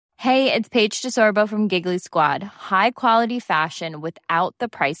Hey, it's Paige DeSorbo from Giggly Squad. High quality fashion without the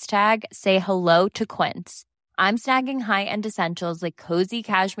price tag. Say hello to Quince. I'm snagging high-end essentials like cozy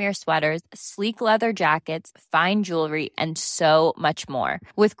cashmere sweaters, sleek leather jackets, fine jewelry, and so much more.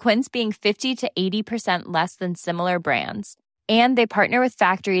 With Quince being 50 to 80% less than similar brands. And they partner with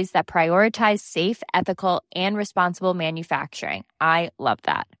factories that prioritize safe, ethical, and responsible manufacturing. I love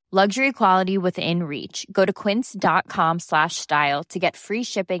that. Luxury quality within reach. Go to quince.com/style to get free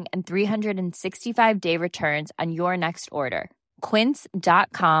shipping and 365-day returns on your next order.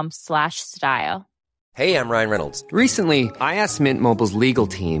 Quince.com/style. Hey, I'm Ryan Reynolds. Recently, I asked Mint Mobile's legal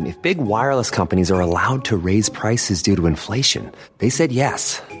team if big wireless companies are allowed to raise prices due to inflation. They said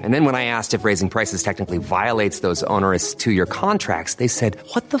yes. And then when I asked if raising prices technically violates those onerous two-year contracts, they said,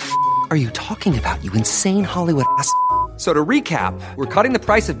 "What the f*** are you talking about, you insane Hollywood ass?" So to recap, we're cutting the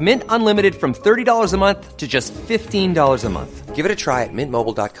price of Mint Unlimited from $30 a month to just $15 a month. Give it a try at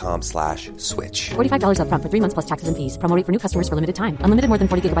mintmobile.com/switch. $45 up front for 3 months plus taxes and fees. Promo rate for new customers for limited time. Unlimited more than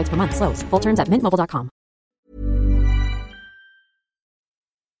 40 gigabytes per month. Slows full terms at mintmobile.com.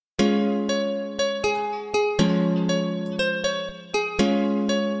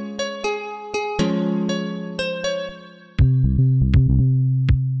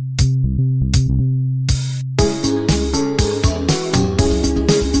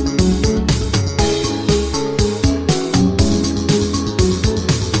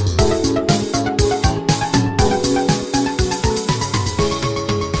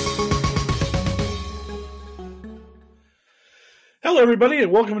 Hello, everybody,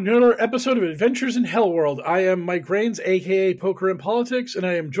 and welcome to another episode of Adventures in Hell World. I am Mike Rains, a.k.a. Poker and Politics, and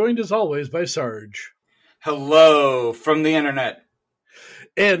I am joined, as always, by Sarge. Hello from the internet.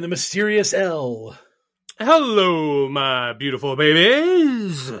 And the mysterious L. Hello, my beautiful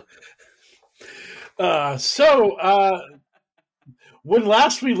babies. When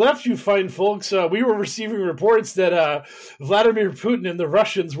last we left you fine folks, we were receiving reports that Vladimir Putin and the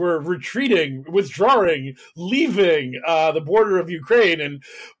Russians were retreating, withdrawing, leaving the border of Ukraine. And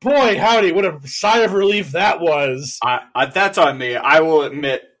boy, howdy, what a sigh of relief that was. That's on me. I will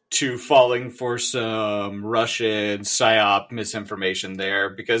admit to falling for some Russian PSYOP misinformation there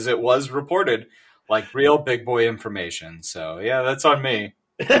because it was reported like real big boy information. So, yeah, that's on me.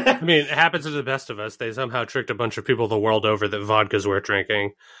 I mean, it happens to the best of us. They somehow tricked a bunch of people the world over that vodka's worth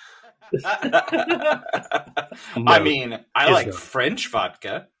drinking. I mean, I like French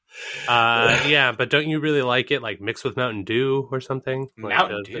vodka. Yeah, but don't you really like it like mixed with Mountain Dew or something?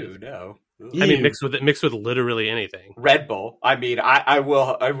 Mountain Dew, no. I mean, mixed with literally anything. Red Bull. I mean, I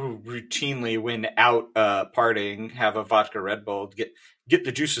will routinely, when out partying, have a vodka Red Bull to get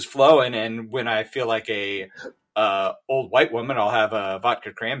the juices flowing, and when I feel like a old white woman, I'll have a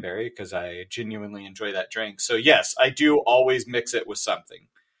vodka cranberry because I genuinely enjoy that drink. So yes, I do always mix it with something.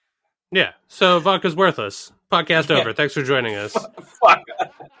 Yeah. So vodka's worthless. Podcast over. Thanks for joining us. Fuck.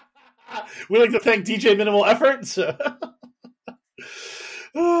 We'd like to thank DJ Minimal Efforts.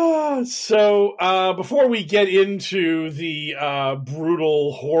 So before we get into the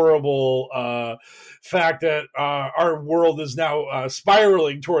brutal, horrible fact that our world is now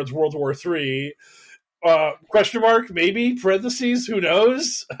spiraling towards World War III, question mark, maybe, parentheses, who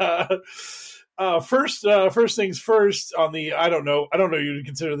knows? First things first, on the, I don't know you'd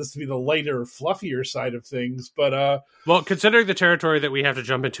consider this to be the lighter, fluffier side of things, but well, considering the territory that we have to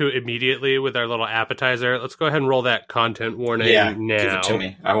jump into immediately with our little appetizer, let's go ahead and roll that content warning now. Give it to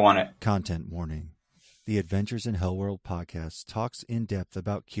me. I want it. Content warning. The Adventures in Hellworld podcast talks in depth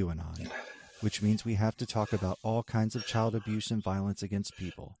about QAnon, which means we have to talk about all kinds of child abuse and violence against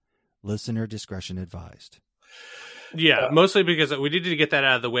people. Listener discretion advised. Yeah, mostly because we needed to get that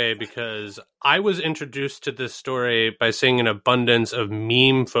out of the way because I was introduced to this story by seeing an abundance of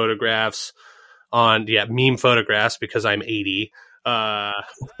meme photographs because I'm 80.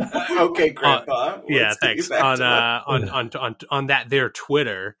 Okay, Grandpa. Yeah, thanks. On that their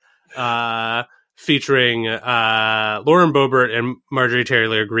Twitter, featuring Lauren Boebert and Marjorie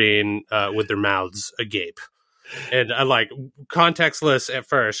Taylor Greene with their mouths agape. And I like contextless at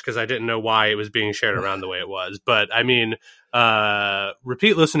first because I didn't know why it was being shared around the way it was. But I mean,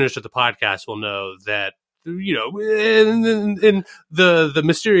 repeat listeners to the podcast will know that, you know, in the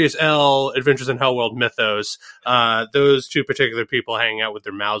mysterious L Adventures in Hellworld mythos, those two particular people hanging out with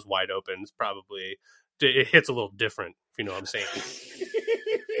their mouths wide open is probably, it hits a little different, if you know what I'm saying.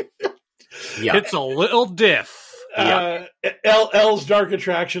 Yeah. It's a little diff. L's dark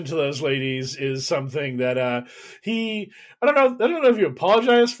attraction to those ladies is something that I don't know if you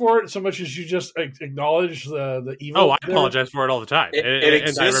apologize for it so much as you just acknowledge the evil. Oh, I apologize for it all the time. It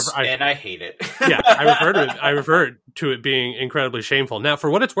exists, and I hate it. Yeah, I refer to it being incredibly shameful. Now, for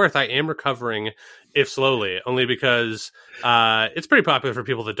what it's worth, I am recovering, if slowly, only because it's pretty popular for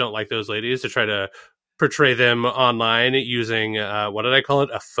people that don't like those ladies to try to portray them online using what did I call it?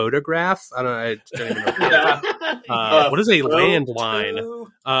 A photograph? I don't even know. What is a landline?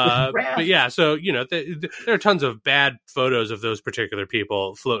 But yeah, so there are tons of bad photos of those particular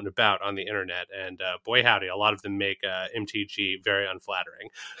people floating about on the internet, and boy howdy, a lot of them make MTG very unflattering,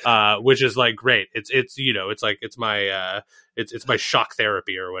 which is like great. It's my shock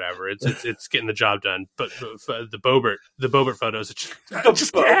therapy or whatever. It's getting the job done. But the Boebert photos, I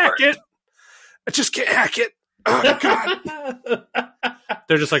just can't hack it. I just can't hack it. Oh God!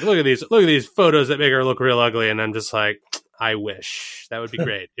 They're just like, look at these photos that make her look real ugly, and I'm just like, I wish that would be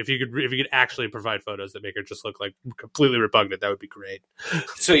great. If you could actually provide photos that make her just look like completely repugnant, that would be great.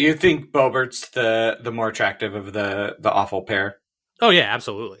 So you think Boebert's the more attractive of the awful pair? Oh yeah,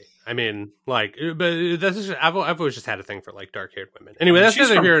 absolutely. I mean, like, but that's just, I've always just had a thing for like dark-haired women. Anyway, that's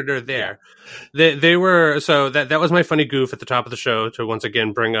neither here nor there. Yeah. They were so that was my funny goof at the top of the show to once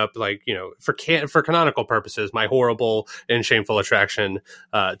again bring up, like, for canonical purposes, my horrible and shameful attraction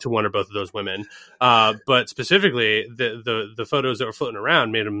to one or both of those women. But specifically, the photos that were floating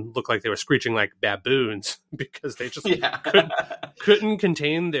around made them look like they were screeching like baboons because they just couldn't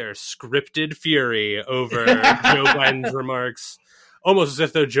contain their scripted fury over Joe Biden's remarks. Almost as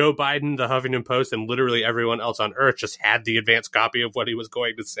if though Joe Biden, the Huffington Post, and literally everyone else on Earth just had the advanced copy of what he was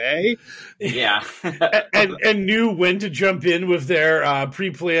going to say. Yeah. and knew when to jump in with their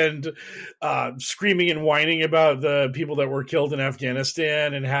pre-planned screaming and whining about the people that were killed in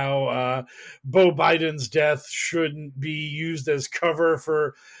Afghanistan and how Beau Biden's death shouldn't be used as cover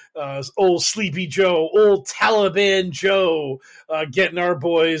for old Sleepy Joe, old Taliban Joe, getting our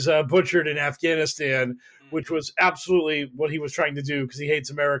boys butchered in Afghanistan, which was absolutely what he was trying to do because he hates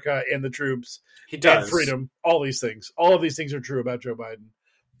America and the troops. He does. And freedom. All these things. All of these things are true about Joe Biden.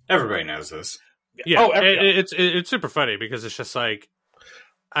 Everybody knows this. Yeah, it's super funny because it's just like,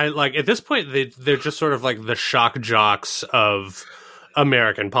 at this point they're just sort of like the shock jocks of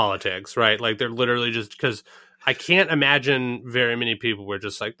American politics, right? Like they're literally just because I can't imagine very many people were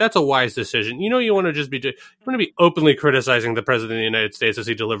just like, that's a wise decision. You want to be openly criticizing the president of the United States as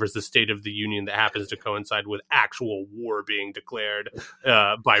he delivers the State of the Union that happens to coincide with actual war being declared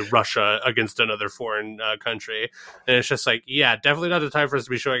by Russia against another foreign country. And it's just like, yeah, definitely not the time for us to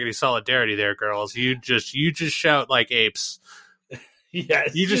be showing any solidarity there, girls. You just shout like apes.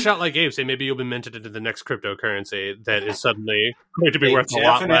 Yes. You just shout like apes, and maybe you'll be minted into the next cryptocurrency that is suddenly going to be worth a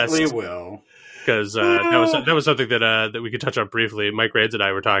lot less. Definitely will. Because that was something that we could touch on briefly. Mike Raids and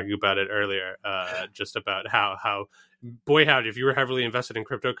I were talking about it earlier, just about how boy howdy, if you were heavily invested in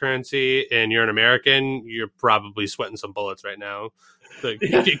cryptocurrency and you're an American, you're probably sweating some bullets right now.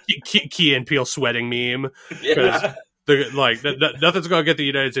 The Key and Peele sweating meme. Yeah. Nothing's going to get the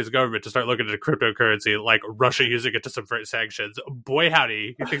United States government to start looking at a cryptocurrency like Russia using it to subvert sanctions. Boy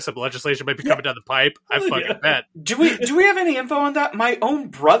howdy, you think some legislation might be coming down the pipe? I fucking bet. Do we have any info on that? My own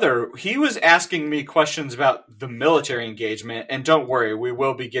brother, he was asking me questions about the military engagement, and don't worry, we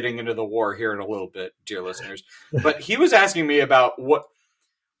will be getting into the war here in a little bit, dear listeners. But he was asking me about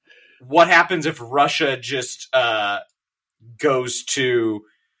what happens if Russia just goes to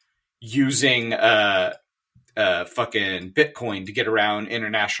using fucking Bitcoin to get around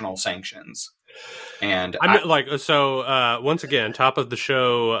international sanctions. And once again, top of the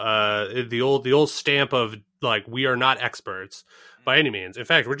show, the old stamp of like, we are not experts by any means. In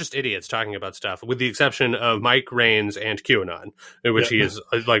fact, we're just idiots talking about stuff, with the exception of Mike Raines and QAnon, in which he is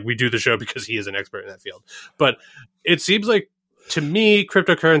like, we do the show because he is an expert in that field. But it seems like, to me,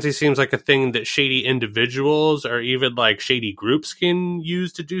 cryptocurrency seems like a thing that shady individuals or even like shady groups can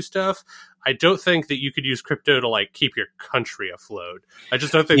use to do stuff. I don't think that you could use crypto to like keep your country afloat. I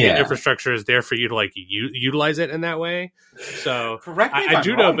just don't think the infrastructure is there for you to like utilize it in that way. So correct me if I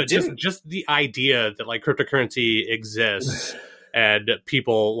do I'm know, wrong, but just the idea that like cryptocurrency exists and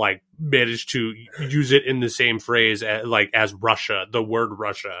people like manage to use it in the same phrase as Russia, the word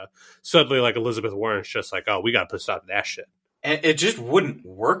Russia. Suddenly, like Elizabeth Warren's just like, oh, we got to put stop to that shit. And it just wouldn't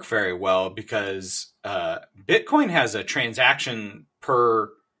work very well because Bitcoin has a transaction per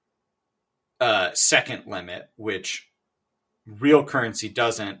second limit, which real currency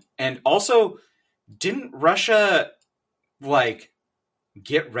doesn't. And also, didn't Russia like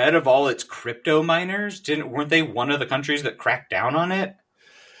get rid of all its crypto miners? Weren't they one of the countries that cracked down on it?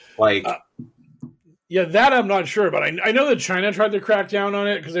 Like, Yeah, that I'm not sure, but I know that China tried to crack down on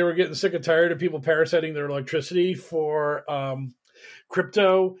it because they were getting sick and tired of people parasiting their electricity for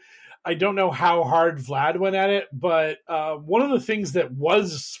crypto. I don't know how hard Vlad went at it, but one of the things that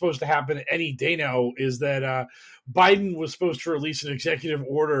was supposed to happen any day now is that Biden was supposed to release an executive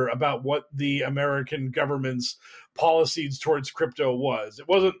order about what the American government's policies towards crypto was. It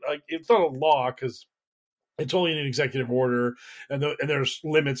wasn't like it's not a law because it's only an executive order, and there's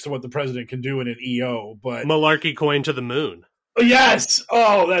limits to what the president can do in an EO. But Malarkey coin to the moon. Yes!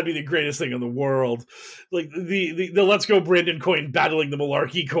 Oh, that'd be the greatest thing in the world. Like the Let's Go Brandon coin battling the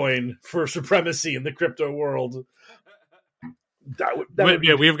Malarkey coin for supremacy in the crypto world.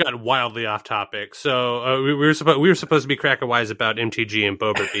 We've gotten wildly off topic. So we were supposed to be cracker wise about MTG and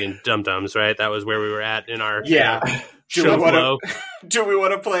Boebert being dum-dums, right? That was where we were at in our show flow. Do we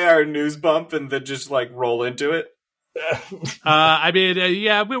want to play our news bump and then just like roll into it?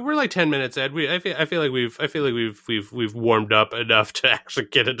 We're like 10 minutes in. I feel like we've warmed up enough to actually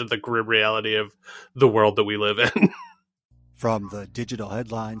get into the grim reality of the world that we live in. From the digital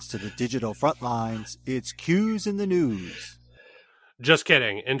headlines to the digital front lines, it's Q's in the news. Just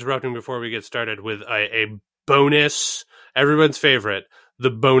kidding. Interrupting before we get started with a bonus, everyone's favorite,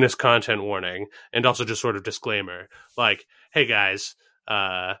 the bonus content warning, and also just sort of disclaimer. Like, hey guys,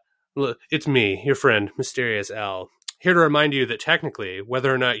 it's me, your friend, Mysterious L. Here to remind you that technically,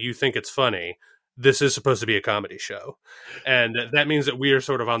 whether or not you think it's funny, this is supposed to be a comedy show. And that means that we are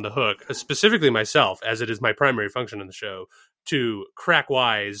sort of on the hook, specifically myself, as it is my primary function in the show, to crack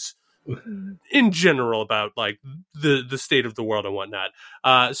wise in general about like the state of the world and whatnot.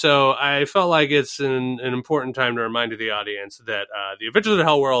 So I felt like it's an important time to remind the audience that the Adventures of the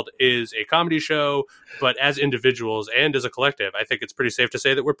Hell World is a comedy show, but as individuals and as a collective, I think it's pretty safe to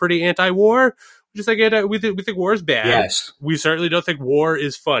say that we're pretty anti-war. Just like we think war is bad. Yes. We certainly don't think war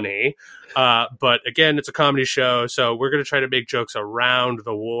is funny. But again, it's a comedy show, so we're going to try to make jokes around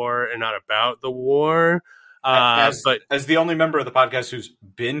the war and not about the war. As the only member of the podcast who's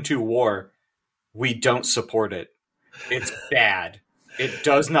been to war, we don't support it. It's bad. It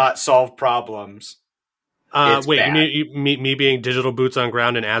does not solve problems. Me being digital boots on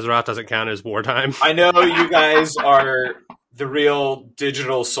ground in Azeroth doesn't count as wartime. I know you guys are the real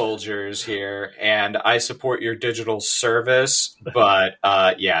digital soldiers here, and I support your digital service, but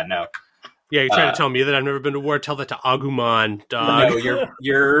no. Yeah, you're trying to tell me that I've never been to war? Tell that to Agumon, dog. No,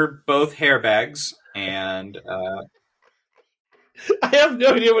 you're both hairbags, and I have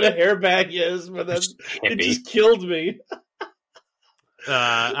no idea what a hairbag is, but it just killed me.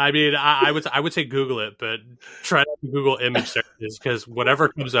 I would say Google it, but try not to Google image searches because whatever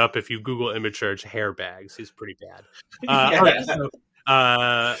comes up if you Google image search hairbags is pretty bad. All right, so,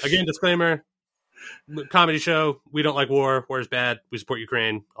 again, disclaimer. Comedy show. We don't like war. War is bad. We support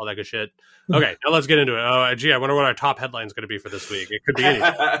Ukraine. All that good shit. Okay, now let's get into it. Oh, gee, I wonder what our top headline is going to be for this week. It could be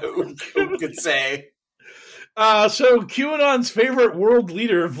anything. Who could say? So QAnon's favorite world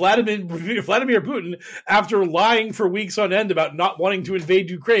leader, Vladimir Putin, after lying for weeks on end about not wanting to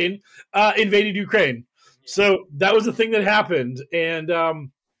invade Ukraine, invaded Ukraine. So that was the thing that happened.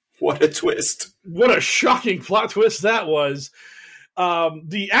 And what a twist. What a shocking plot twist that was.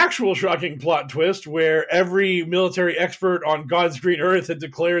 The actual shocking plot twist where every military expert on God's green earth had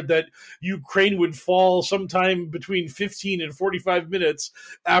declared that Ukraine would fall sometime between 15 and 45 minutes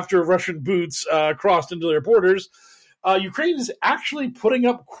after Russian boots crossed into their borders. Ukraine is actually putting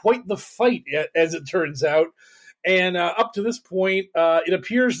up quite the fight, as it turns out. And up to this point, it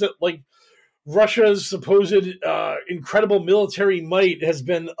appears that like Russia's supposed incredible military might has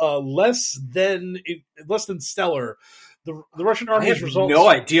been less than stellar. The Russian army's results. I have no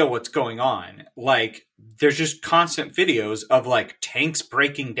idea what's going on. Like, there's just constant videos of like tanks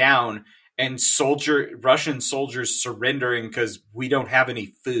breaking down and Russian soldiers surrendering because we don't have any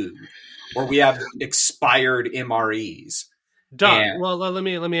food or we have expired MREs. Well, let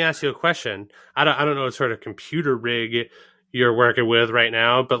me ask you a question. I don't know what sort of computer rig you're working with right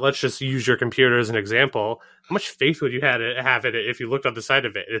now, but let's just use your computer as an example. How much faith would you have in it if you looked on the side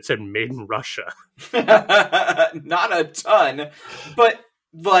of it? It said made in Russia. Not a ton, but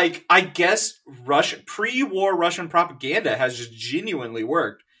like, I guess pre-war Russian propaganda has just genuinely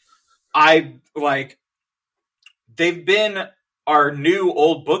worked. They've been our new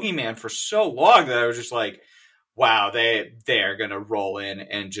old boogeyman for so long that I was just like, wow, they're going to roll in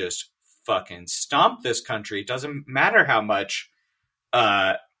and just fucking stomp this country. It doesn't matter how much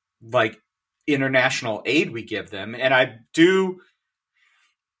international aid we give them. And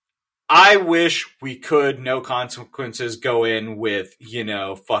I wish we could, no consequences, go in with,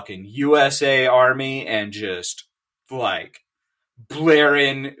 fucking USA Army and just like blare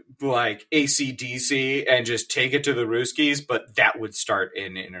in like AC/DC and just take it to the Ruskies, but that would start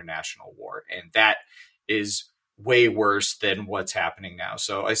an international war. And that is way worse than what's happening now.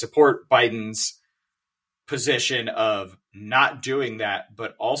 So I support Biden's position of not doing that,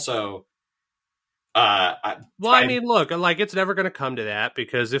 but also I mean, look, like, it's never going to come to that,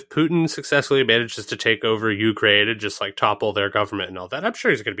 because if Putin successfully manages to take over Ukraine and just like topple their government and all that, I'm sure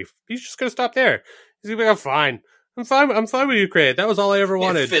he's just going to stop there. He's going to be like, I'm fine with Ukraine. That was all I ever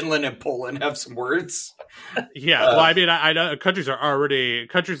wanted. Finland and Poland have some words. Yeah, well, I mean, I know countries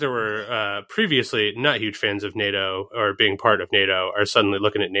that were previously not huge fans of NATO or being part of NATO are suddenly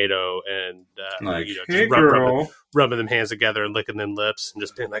looking at NATO and hey, just rubbing them hands together and licking them lips and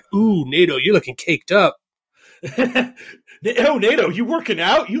just being like, "Ooh, NATO, you're looking caked up." Oh, NATO, you working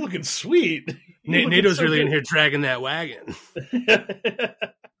out? You looking sweet. NATO's so really good in here dragging that wagon.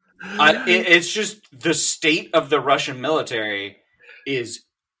 It's just the state of the Russian military is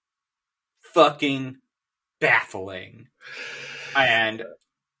fucking baffling. And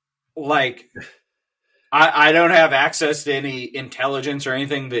like, I don't have access to any intelligence or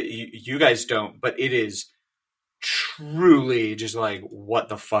anything that you guys don't, but it is truly just like, what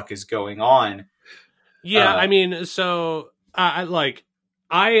the fuck is going on? Yeah, I mean, so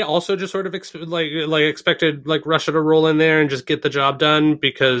I also just sort of expected like Russia to roll in there and just get the job done,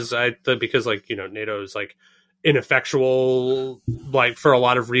 because NATO is like ineffectual, like, for a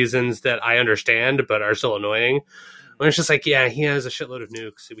lot of reasons that I understand but are still annoying. And it's just like, yeah, he has a shitload of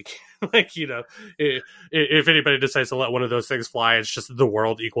nukes. So we can't, like, if anybody decides to let one of those things fly, it's just the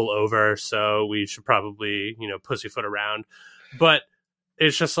world equal over. So we should probably pussyfoot around. But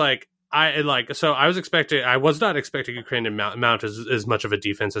it's just like, I was not expecting Ukraine to mount as much of a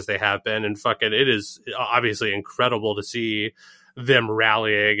defense as they have been, and fucking, it is obviously incredible to see them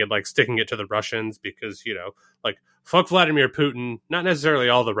rallying and like sticking it to the Russians, because like, fuck Vladimir Putin. Not necessarily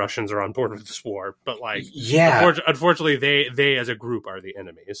all the Russians are on board with this war, but like, yeah, unfortunately they as a group are the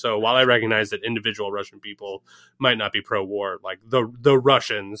enemy. So while I recognize that individual Russian people might not be pro-war, like the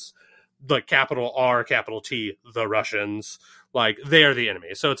Russians, like capital R, capital T, the Russians, like, they are the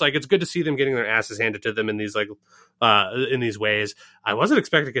enemy. So it's like, it's good to see them getting their asses handed to them in these in these ways. I wasn't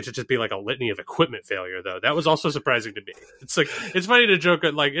expecting it to just be like a litany of equipment failure, though. That was also surprising to me. It's like, it's funny to joke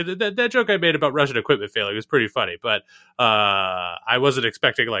at, like, that joke I made about Russian equipment failure was pretty funny, but I wasn't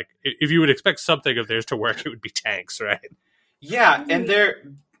expecting, like, if you would expect something of theirs to work, it would be tanks, right? Yeah, and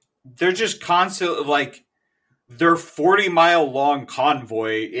they're just constantly, like, their 40-mile long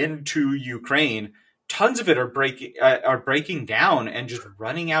convoy into Ukraine, tons of it are breaking down and just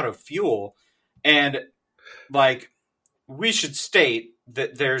running out of fuel. And like, we should state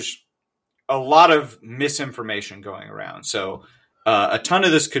that there's a lot of misinformation going around. So a ton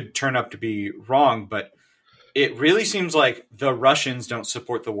of this could turn up to be wrong, but it really seems like the Russians don't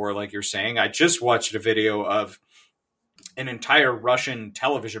support the war, like you're saying. I just watched a video of an entire Russian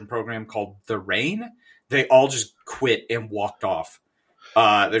television program called The Rain. They all just quit and walked off.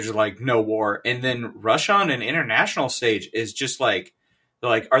 They're just like, no war. And then Russia on an international stage is just like, they're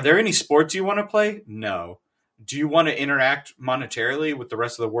like, are there any sports you want to play? No. Do you want to interact monetarily with the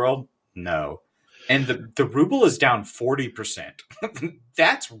rest of the world? No. And the ruble is down 40%.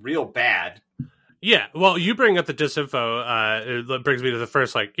 That's real bad. Yeah, well, you bring up the disinfo. It brings me to the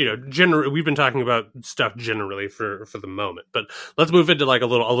first, like, we've been talking about stuff generally for the moment, but let's move into like a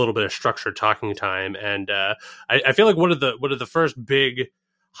little bit of structured talking time. And I feel like one of the first big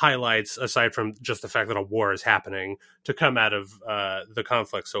highlights, aside from just the fact that a war is happening, to come out of the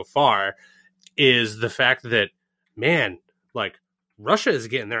conflict so far, is the fact that, man, like, Russia is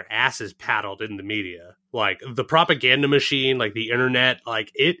getting their asses paddled in the media. Like, the propaganda machine, like the internet,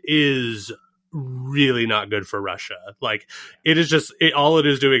 like, it is really not good for Russia. Like, it is just, all it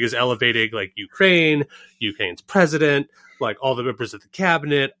is doing is elevating like Ukraine's president, like all the members of the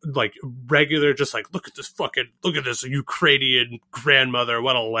cabinet, like regular, just like, look at this Ukrainian grandmother,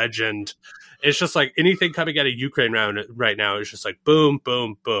 what a legend. It's just like anything coming out of Ukraine right now is just like boom,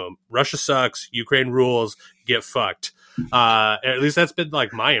 boom, boom. Russia sucks. Ukraine rules. Get fucked. At least that's been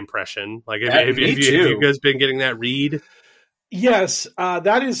like my impression. Like, have you guys been getting that read? Yes,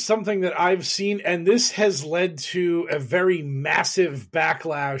 that is something that I've seen, and this has led to a very massive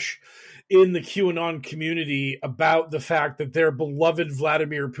backlash in the QAnon community about the fact that their beloved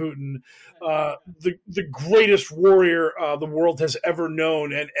Vladimir Putin, the greatest warrior the world has ever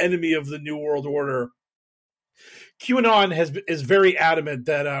known, and enemy of the New World Order. QAnon is very adamant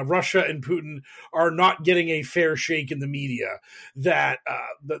that Russia and Putin are not getting a fair shake in the media, that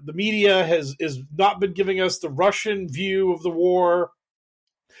the media has not been giving us the Russian view of the war,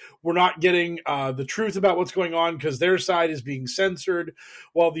 We're not getting the truth about what's going on because their side is being censored,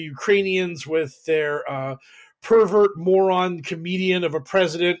 while the Ukrainians, with their pervert moron comedian of a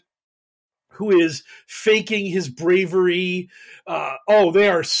president who is faking his bravery. They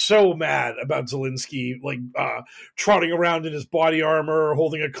are so mad about Zelensky, like trotting around in his body armor,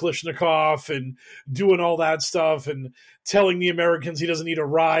 holding a Kalashnikov and doing all that stuff and telling the Americans he doesn't need a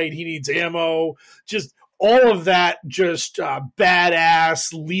ride, he needs ammo. Just all of that, just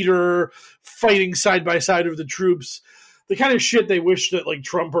badass leader fighting side by side with the troops. The kind of shit they wish that like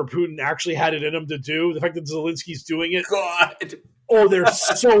Trump or Putin actually had it in them to do. The fact that Zelensky's doing it. God. Oh, they're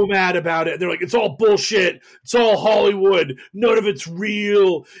so mad about it. They're like, it's all bullshit. It's all Hollywood. None of it's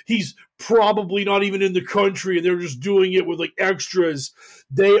real. He's probably not even in the country, and they're just doing it with like extras.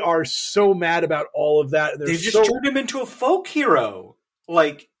 They are so mad about all of that. They just turned him into a folk hero.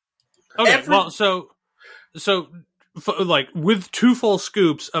 Like, okay, like with 2 full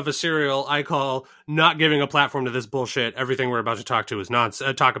scoops of a cereal, I call not giving a platform to this bullshit. Everything we're about to talk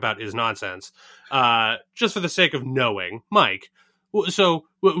about is nonsense. Just for the sake of knowing, Mike. So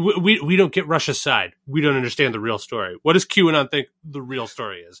we don't get Russia's side. We don't understand the real story. What does QAnon think the real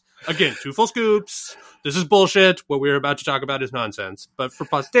story is? Again, 2 full scoops. This is bullshit. What we're about to talk about is nonsense. But for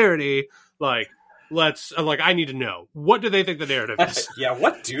posterity, I need to know. What do they think the narrative is? Yeah,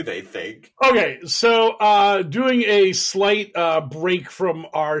 what do they think? Okay, so doing a slight break from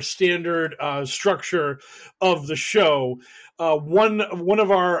our standard structure of the show. One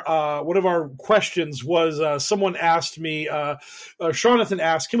of our questions was someone asked me, Jonathan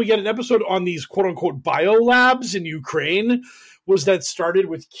asked, can we get an episode on these quote unquote biolabs in Ukraine? Was that started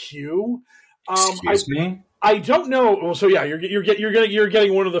with Q? Excuse me? I don't know. Well, so yeah, you're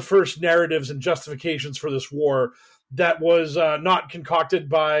getting one of the first narratives and justifications for this war that was not concocted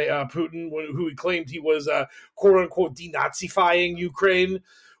by Putin, who he claimed he was quote unquote denazifying Ukraine,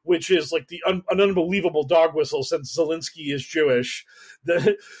 which is like an unbelievable dog whistle since Zelensky is Jewish.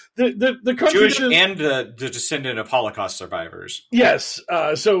 The country Jewish and the descendant of Holocaust survivors. Yes.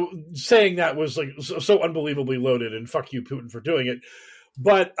 So saying that was like so unbelievably loaded, and fuck you, Putin, for doing it.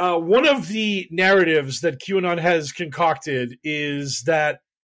 But one of the narratives that QAnon has concocted is that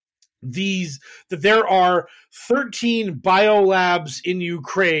there are 13 biolabs in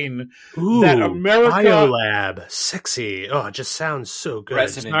Ukraine. Ooh, that America biolab, sexy. Oh, it just sounds so good.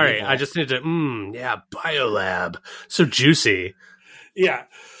 Resident Sorry, Evil. I just need to. Biolab, so juicy. Yeah.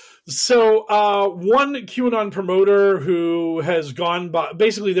 So one QAnon promoter who has gone by,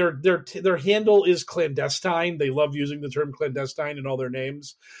 basically their handle is clandestine. They love using the term clandestine in all their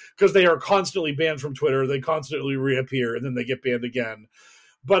names because they are constantly banned from Twitter. They constantly reappear and then they get banned again.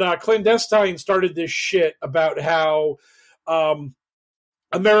 But clandestine started this shit about how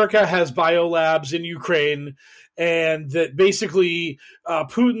America has biolabs in Ukraine, and that basically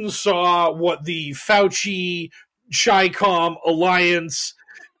Putin saw what the Fauci Chi-Com alliance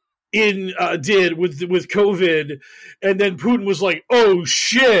did with COVID, and then Putin was like, oh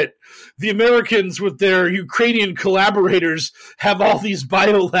shit, the Americans with their Ukrainian collaborators have all these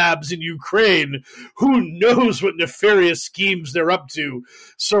biolabs in Ukraine. Who knows what nefarious schemes they're up to?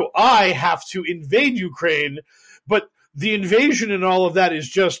 So I have to invade Ukraine. But the invasion and all of that is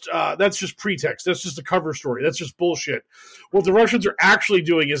just that's just pretext. That's just a cover story. That's just bullshit. What the Russians are actually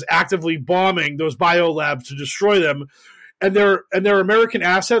doing is actively bombing those biolabs to destroy them. And they're American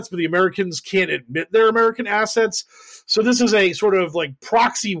assets, but the Americans can't admit they're American assets. So this is a sort of like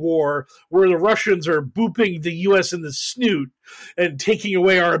proxy war where the Russians are booping the U.S. in the snoot and taking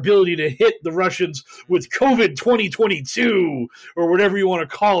away our ability to hit the Russians with COVID 2022 or whatever you want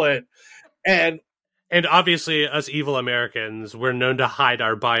to call it. And obviously, us evil Americans, we're known to hide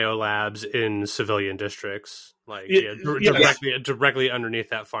our biolabs in civilian districts, directly underneath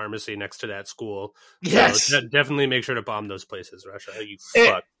that pharmacy next to that school. Yes, so definitely make sure to bomb those places, Russia. You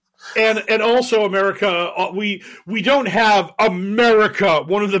fuck. And also America, we don't have America,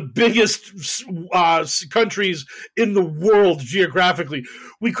 one of the biggest countries in the world geographically.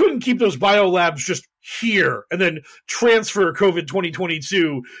 We couldn't keep those biolabs just here and then transfer COVID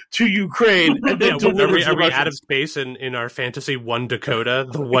 2022 to Ukraine. And then are we out of space in our fantasy One Dakota?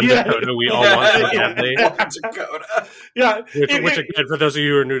 The One Dakota we all want so badly. Dakota. Yeah. Which again, for those of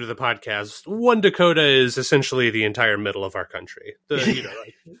you who are new to the podcast, One Dakota is essentially the entire middle of our country.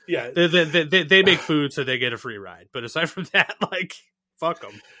 Yeah. They make food, so they get a free ride. But aside from that, fuck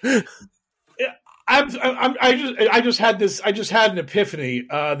them. I just had an epiphany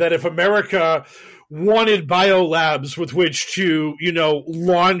that if America wanted biolabs with which to,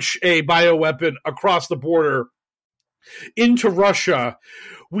 launch a bioweapon across the border into Russia,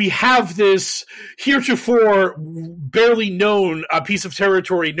 we have this heretofore barely known piece of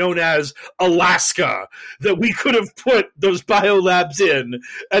territory known as Alaska that we could have put those biolabs in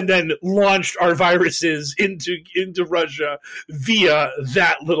and then launched our viruses into Russia via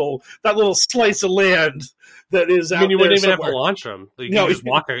that little slice of land that is out there. I mean, you wouldn't even somewhere. have to launch them. You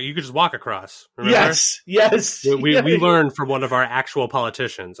could just walk across. Remember? Yes. We learned from one of our actual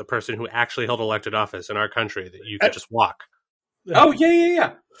politicians, a person who actually held elected office in our country, that you could just walk. Oh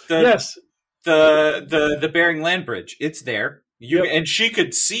yeah. Yes. The Bering Land Bridge. It's there. And she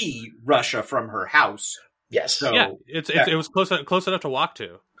could see Russia from her house. Yes. So, yeah, it was close enough to walk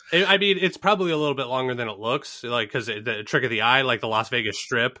to. I mean, it's probably a little bit longer than it looks, like, because the trick of the eye, like the Las Vegas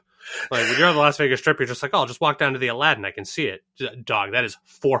Strip. Like, when you're on the Las Vegas Strip, you're just like, oh, I'll just walk down to the Aladdin. I can see it. Dog, that is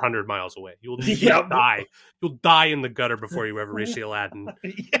 400 miles away. You'll die. You'll die in the gutter before you ever reach the Aladdin.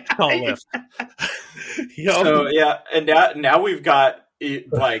 Call lift. So, yeah, and now we've got,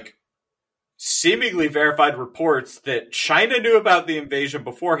 like, seemingly verified reports that China knew about the invasion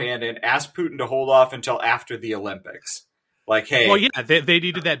beforehand and asked Putin to hold off until after the Olympics. Like, hey. Well, yeah, they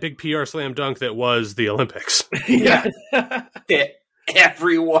needed that big PR slam dunk that was the Olympics. Yeah.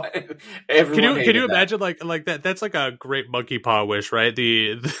 Everyone can you imagine like that? That's like a great monkey paw wish, right?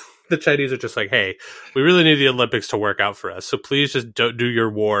 The Chinese are just like, hey, we really need the Olympics to work out for us, so please just don't do your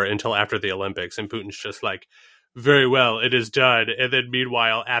war until after the Olympics. And Putin's just like, very well, it is done. And then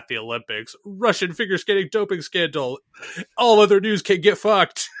meanwhile, at the Olympics, Russian figure skating doping scandal. All other news can get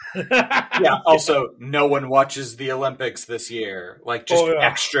fucked. Yeah. Also, no one watches the Olympics this year. Like, just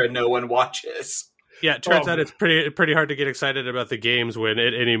extra, no one watches. Yeah, it turns out it's pretty hard to get excited about the games when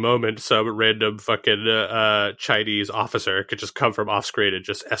at any moment some random fucking Chinese officer could just come from off screen and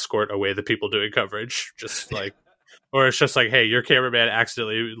just escort away the people doing coverage. Just like, or it's just like, hey, your cameraman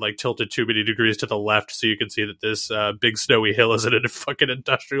accidentally like tilted too many degrees to the left so you can see that this big snowy hill is in a fucking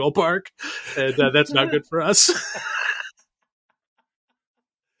industrial park, and that's not good for us.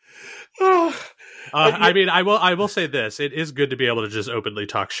 I mean, I will say this: it is good to be able to just openly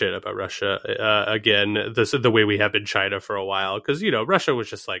talk shit about Russia again. The way we have in China for a while, because Russia was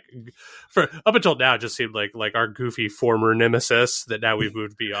just like, up until now, just seemed like our goofy former nemesis that now we've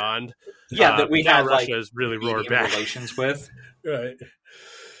moved beyond. Yeah, that we have Russia's really roared back relations with. Right.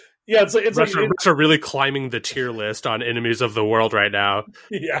 Yeah, it's Russia really climbing the tier list on enemies of the world right now.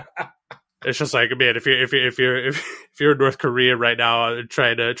 Yeah. It's just like, man, if you're in North Korea right now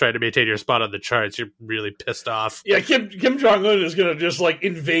trying to maintain your spot on the charts, you're really pissed off. Yeah, Kim Jong-un is gonna just like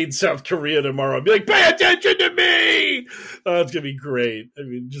invade South Korea tomorrow and be like, "Pay attention to me!" It's gonna be great. I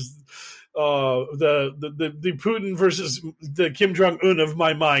mean, just the Putin versus the Kim Jong-un of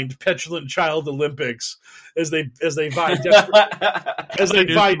my mind, petulant child Olympics as they vie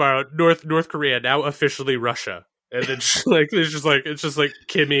tomorrow. North Korea now officially Russia. And then it's just like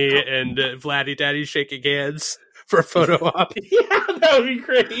Kimmy and Vladdy Daddy shaking hands for a photo op. Yeah, that would be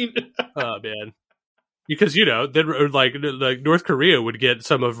great. Oh man, because then like North Korea would get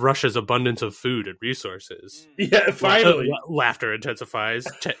some of Russia's abundance of food and resources. Yeah, finally. Laughter intensifies.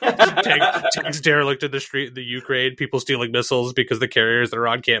 Tanks derelict in the street in the Ukraine. People stealing missiles because the carriers they're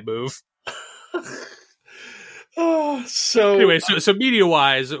on can't move. So anyway, so media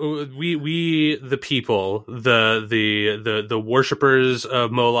wise, we the people, the worshippers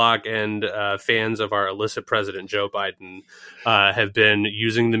of Moloch and fans of our illicit president Joe Biden have been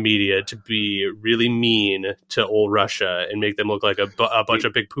using the media to be really mean to old Russia and make them look like a bunch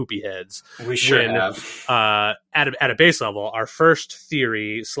of big poopy heads. We sure have. At a base level, our first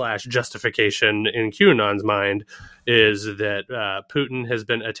theory / justification in QAnon's mind is that Putin has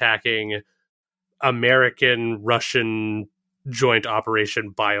been attacking American Russian joint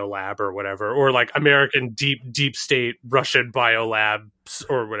operation biolab or whatever, or like American deep state Russian biolabs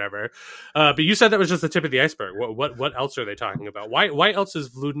or whatever. But you said that was just the tip of the iceberg. What else are they talking about? Why else is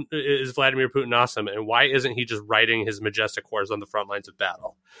Vladimir Putin awesome, and why isn't he just riding his majestic horse on the front lines of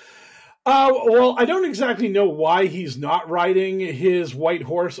battle? Well, I don't exactly know why he's not riding his white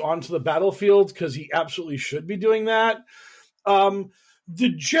horse onto the battlefield, because he absolutely should be doing that. The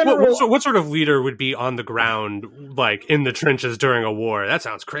general, what sort of leader would be on the ground, like in the trenches during a war? That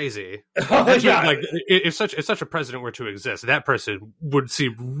sounds crazy. Yeah. Like if such a president were to exist, that person would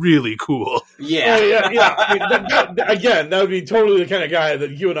seem really cool. Yeah, yeah. I mean, that would be totally the kind of guy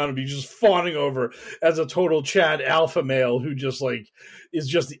that QAnon would be just fawning over as a total Chad alpha male who just like is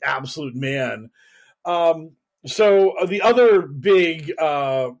just the absolute man. So the other big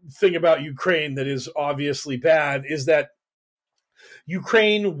thing about Ukraine that is obviously bad is that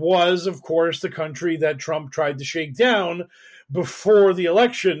Ukraine was, of course, the country that Trump tried to shake down before the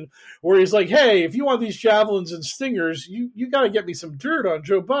election, where he's like, hey, if you want these javelins and stingers, you got to get me some dirt on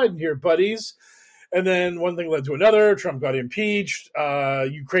Joe Biden here, buddies. And then one thing led to another. Trump got impeached.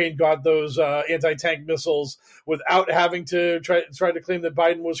 Ukraine got those anti-tank missiles without having to try to claim that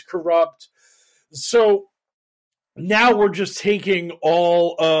Biden was corrupt. So now we're just taking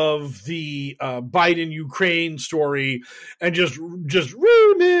all of the Biden-Ukraine story and just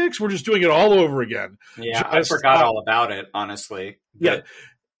remix. We're just doing it all over again. Yeah, I forgot all about it, honestly. Yeah.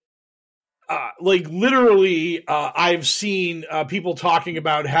 Like literally, I've seen people talking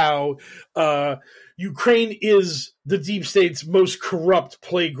about how Ukraine is the deep state's most corrupt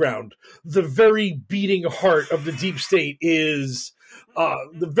playground. The very beating heart of the deep state is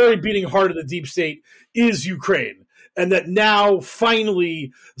Ukraine, and that now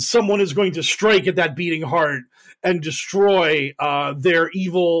finally someone is going to strike at that beating heart and destroy their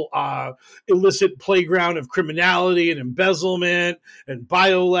evil, illicit playground of criminality and embezzlement and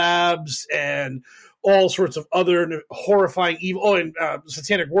biolabs and all sorts of other horrifying evil, and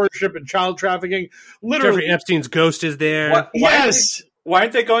satanic worship and child trafficking. Literally, Jeffrey Epstein's ghost is there. Why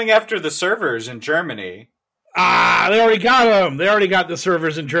aren't they going after the servers in Germany? They already got them. They already got the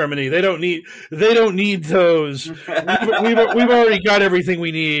servers in Germany. They don't need those. We've already got everything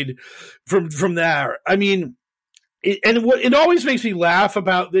we need from there. I mean, it always makes me laugh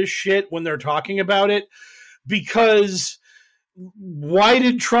about this shit when they're talking about it, because why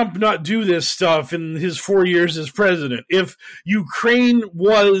did Trump not do this stuff in his 4 years as president? If Ukraine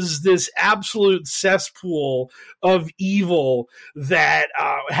was this absolute cesspool of evil that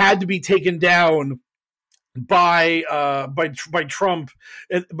had to be taken down by Trump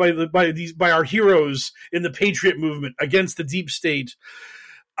and by our heroes in the Patriot movement against the deep state,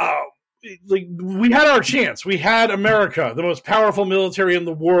 like we had our chance. We had America, the most powerful military in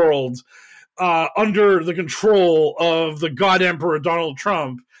the world, under the control of the God Emperor Donald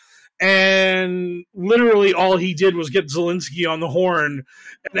Trump, and literally all he did was get Zelensky on the horn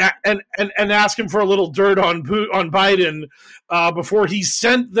and ask him for a little dirt on Biden before he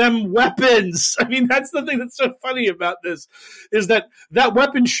sent them weapons. I mean, that's the thing that's so funny about this, is that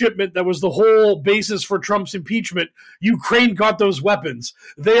weapon shipment that was the whole basis for Trump's impeachment, Ukraine got those weapons.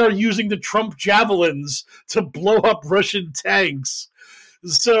 They are using the Trump javelins to blow up Russian tanks.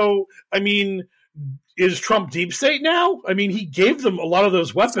 So, I mean, is Trump deep state now? I mean, he gave them a lot of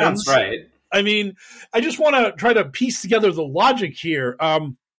those weapons. Sounds right. I mean, I just want to try to piece together the logic here.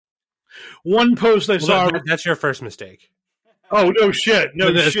 One post I saw... That's your first mistake. Oh, no shit.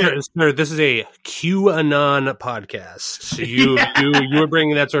 No shit. Sir, this is a QAnon podcast. So you are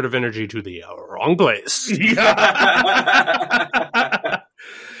bringing that sort of energy to the wrong place. Yeah.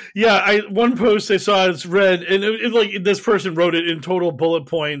 Yeah, one post I saw, it's read, and like this person wrote it in total bullet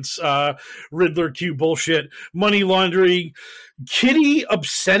points. Riddler Q bullshit, money laundering, kitty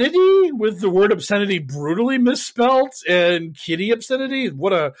obscenity, with the word obscenity brutally misspelt, and kitty obscenity.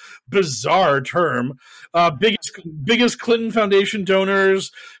 What a bizarre term. Biggest Clinton Foundation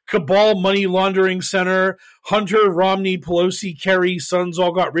donors, cabal money laundering center, Hunter, Romney, Pelosi, Kerry, sons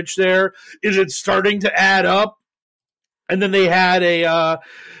all got rich there. Is it starting to add up? And then they had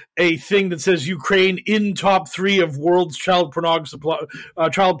a thing that says Ukraine in top 3 of world's child porn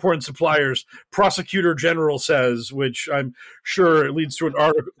suppliers. Prosecutor General says, which I'm sure leads to an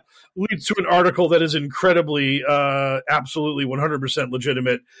article that is incredibly, absolutely 100%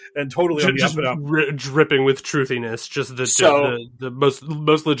 legitimate and totally on the up and up. Dripping with truthiness. Just the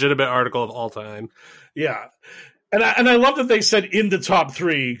most legitimate article of all time. Yeah. And I love that they said in the top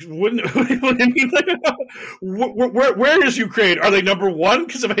 3. Where is Ukraine? Are they number 1?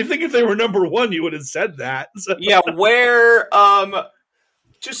 Because if they were number 1, you would have said that. So. Yeah, where?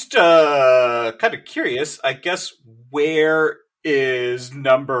 Just kind of curious. I guess where is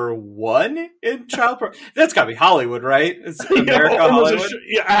number 1 in child porn? That's got to be Hollywood, right? It's America, Hollywood.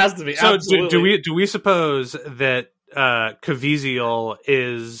 Yeah, it has to be. So absolutely. do we suppose that Caviezel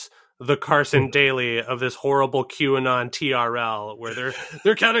is the Carson Daly of this horrible QAnon TRL, where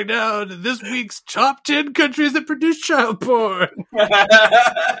they're counting down this week's top 10 countries that produce child porn?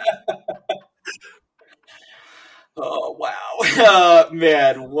 Oh, wow.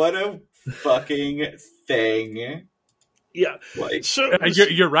 Man, what a fucking thing. Yeah.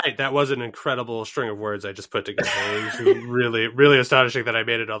 You're right. That was an incredible string of words I just put together. It was really, really astonishing that I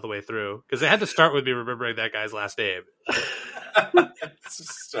made it all the way through, because it had to start with me remembering that guy's last name.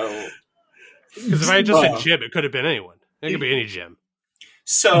 So, because if I had just said Jim, it could have been anyone. It could be any Jim.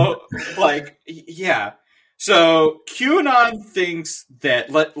 So, yeah. So QAnon thinks that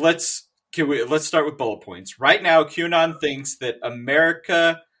let's start with bullet points. Right now, QAnon thinks that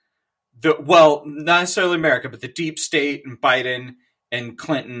America not necessarily America, but the deep state and Biden and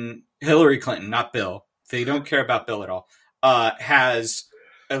Clinton, Hillary Clinton, not Bill. They don't care about Bill at all. Has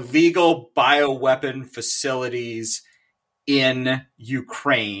illegal bioweapon facilities in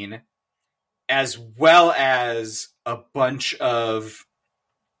Ukraine, as well as a bunch of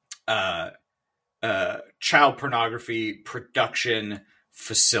child pornography production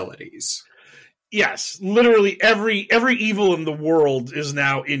facilities. Yes, literally every evil in the world is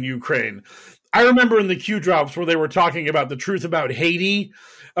now in Ukraine. I remember in the Q drops where they were talking about the truth about Haiti.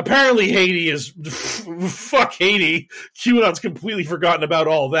 Apparently Haiti is fuck Haiti. QAnon's completely forgotten about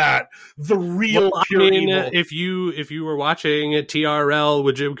all that. The real pure evil. If you were watching TRL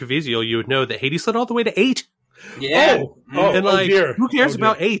with Jim Caviezel, you would know that Haiti slid all the way to 8. Yeah. Dear. Who cares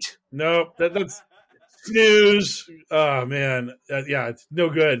about 8? No, that's snooze. Oh man, it's no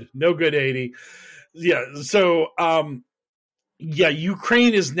good. No good, Haiti. Yeah. So,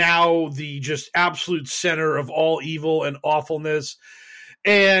 Ukraine is now the just absolute center of all evil and awfulness.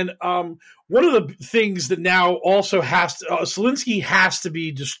 And one of the things that now also has to, Zelensky has to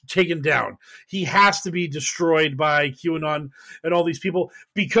be just taken down. He has to be destroyed by QAnon and all these people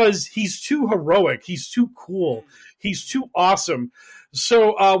because he's too heroic. He's too cool. He's too awesome.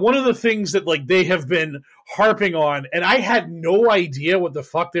 So one of the things that like they have been harping on, and I had no idea what the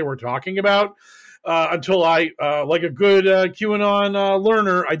fuck they were talking about until I, like a good QAnon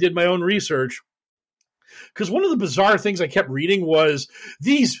learner, I did my own research. Because one of the bizarre things I kept reading was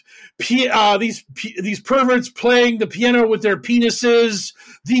these perverts playing the piano with their penises,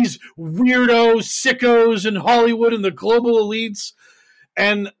 these weirdos, sickos in Hollywood and the global elites.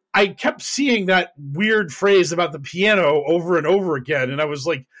 And I kept seeing that weird phrase about the piano over and over again. And I was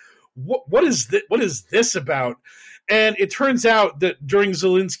like, what is this about? And it turns out that during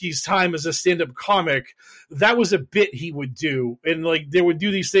Zelensky's time as a stand-up comic, that was a bit he would do. And like they would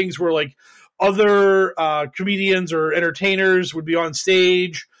do these things where like other comedians or entertainers would be on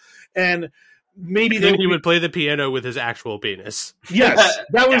stage, and maybe he would play the piano with his actual penis. Yes,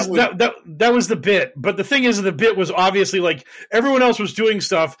 that was the bit. But the thing is, the bit was obviously like everyone else was doing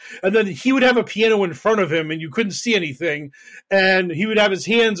stuff, and then he would have a piano in front of him, and you couldn't see anything, and he would have his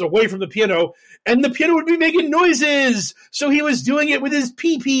hands away from the piano, and the piano would be making noises. So he was doing it with his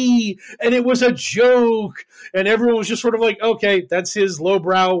pee-pee, and it was a joke, and everyone was just sort of like, okay, that's his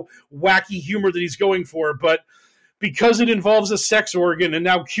lowbrow, wacky humor that he's going for, but because it involves a sex organ, and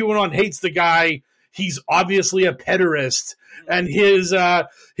now QAnon hates the guy, he's obviously a pederast. And his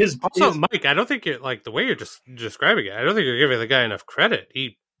Mike, I don't think it like the way you're just describing it. I don't think you're giving the guy enough credit.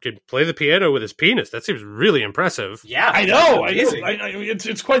 He could play the piano with his penis. That seems really impressive. Yeah, I know.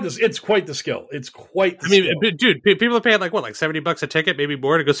 It's quite this. It's quite the skill. It's quite. Skill. Dude, people are paying like $70 a ticket, maybe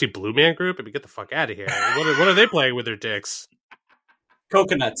more, to go see Blue Man Group. I mean, get the fuck out of here. What are they playing with their dicks?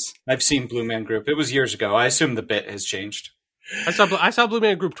 Coconuts. I've seen Blue Man Group. It was years ago. I assume the bit has changed. I saw Blue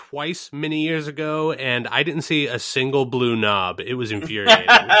Man Group twice many years ago, and I didn't see a single blue knob. It was infuriating.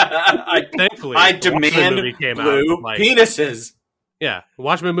 Thankfully, I demand blue penises. Yeah,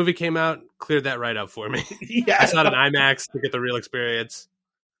 Watchmen movie came out, cleared that right up for me. Yeah. I saw it in IMAX to get the real experience.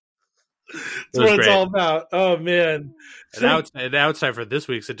 That's what it's all about. Oh, man. And now it's time for this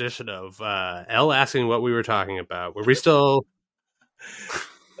week's edition of Elle Asking What We Were Talking About. Were we still...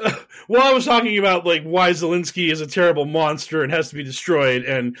 Well, I was talking about like why Zelensky is a terrible monster and has to be destroyed,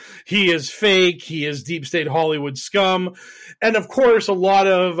 and he is fake. He is deep state Hollywood scum, and of course, a lot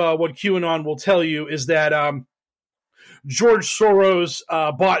of what QAnon will tell you is that George Soros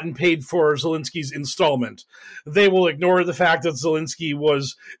bought and paid for Zelensky's installment. They will ignore the fact that Zelensky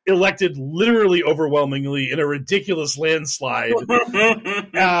was elected literally overwhelmingly in a ridiculous landslide.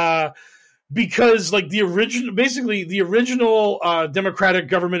 Because like the original democratic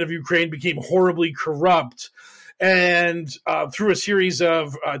government of Ukraine became horribly corrupt, and through a series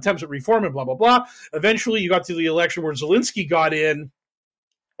of attempts at reform and blah, blah, blah, eventually you got to the election where Zelensky got in,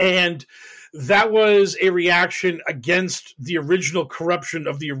 and that was a reaction against the original corruption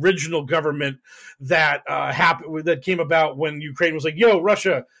of the original government that happened, that came about when Ukraine was like, yo,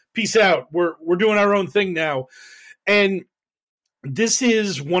 Russia, peace out. We're doing our own thing now. And this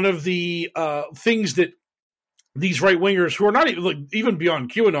is one of the things that these right-wingers who are not even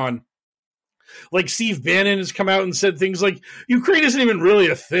beyond QAnon, like Steve Bannon has come out and said things like, Ukraine isn't even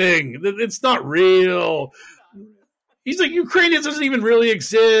really a thing. It's not real. He's like, Ukraine doesn't even really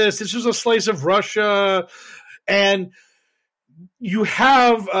exist. It's just a slice of Russia. And you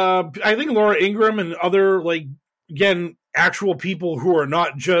have, I think, Laura Ingraham and other, like, again, actual people who are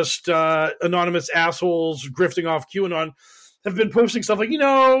not just anonymous assholes grifting off QAnon have been posting stuff like,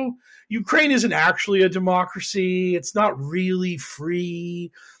 Ukraine isn't actually a democracy. It's not really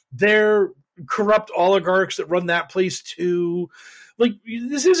free. they're corrupt oligarchs that run that place too. Like,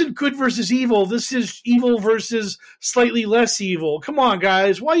 this isn't good versus evil. This is evil versus slightly less evil. Come on,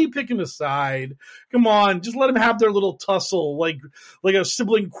 guys. Why are you picking a side? Come on. Just let them have their little tussle, like a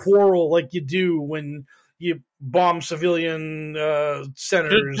sibling quarrel like you do when you bomb civilian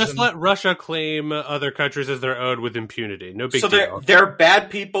centers. Just let Russia claim other countries as their own with impunity. No big deal. So there are bad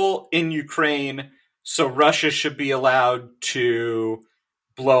people in Ukraine, so Russia should be allowed to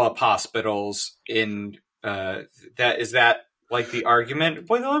blow up hospitals in is that like the argument?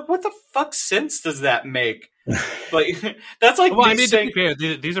 What the fuck sense does that make? Like, that's like, well, I mean, to be fair,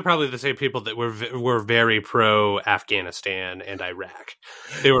 these are probably the same people that were very pro Afghanistan and Iraq.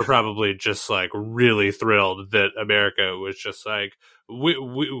 They were probably just like really thrilled that America was just like,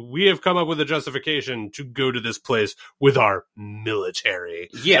 we have come up with a justification to go to this place with our military.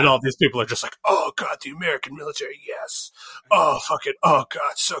 Yeah. And all these people are just like, oh God, the American military, yes. Oh, fuck it. Oh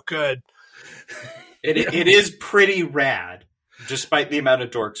God, so good. It is pretty rad, despite the amount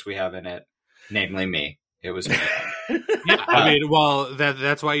of dorks we have in it, namely me. It was me. Yeah, I mean, well,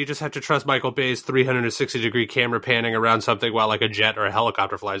 that's why you just have to trust Michael Bay's 360-degree camera panning around something while like a jet or a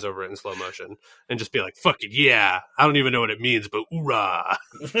helicopter flies over it in slow motion, and just be like, "Fuck it, yeah." I don't even know what it means, but hoorah!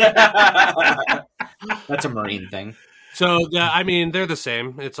 That's a Marine thing. So, I mean, they're the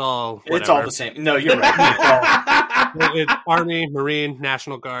same. It's all whatever. It's all the same. No, you're right. It's Army, Marine,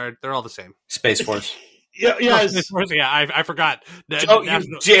 National Guard. They're all the same. Space Force. Yeah, I forgot. Don't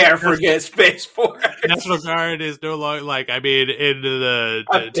you dare forget Space Force. National Guard is no longer like, I mean, in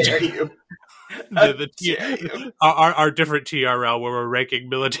How dare you? Our different TRL where we're ranking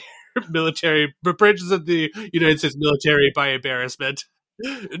military branches of the United States military by embarrassment.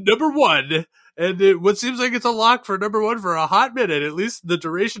 Number one, and what seems like it's a lock for number one for a hot minute, at least the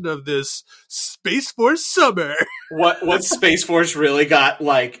duration of this Space Force summer. What Space Force really got,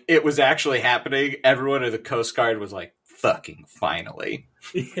 like, it was actually happening, everyone in the Coast Guard was like, fucking finally.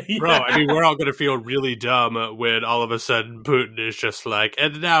 Yeah. Bro, I mean, we're all going to feel really dumb when all of a sudden Putin is just like,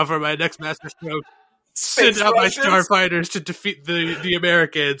 and now for my next masterstroke, send out my starfighters to defeat the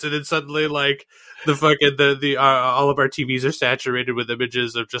Americans, and then suddenly, like, the fucking all of our TVs are saturated with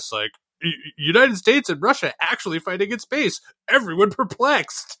images of just like United States and Russia actually fighting in space. Everyone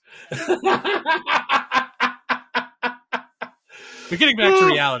perplexed. But getting back to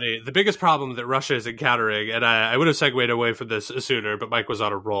reality, the biggest problem that Russia is encountering, and I would have segued away from this sooner, but Mike was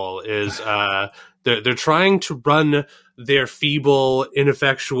on a roll, is they're trying to run their feeble,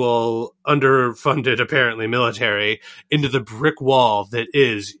 ineffectual, underfunded, apparently, military into the brick wall that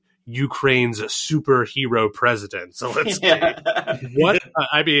is Ukraine's superhero president. So let's see. What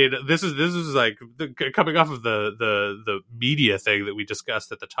I mean, this is like coming off of the media thing that we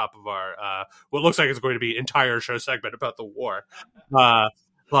discussed at the top of our what looks like it's going to be entire show segment about the war.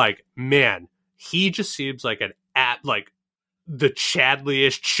 Like, man, he just seems like the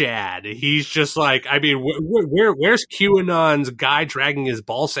Chadliest Chad. He's just like, I mean, where's QAnon's guy dragging his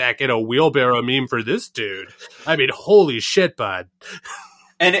ballsack in a wheelbarrow meme for this dude? I mean, holy shit, bud.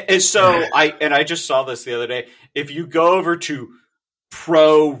 And so I just saw this the other day. If you go over to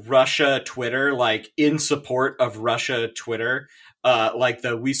pro-Russia Twitter, like in support of Russia Twitter, like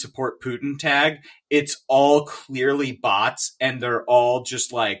the "We Support Putin" tag, it's all clearly bots, and they're all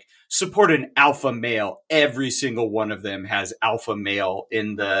just like, support an alpha male. Every single one of them has alpha male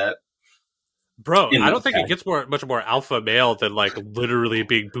in the. Bro, I don't think it gets much more alpha male than like literally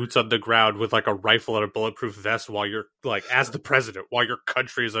being boots on the ground with like a rifle and a bulletproof vest while you're like, as the president, while your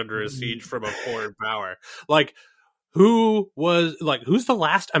country is under a siege from a foreign power. Like, who's the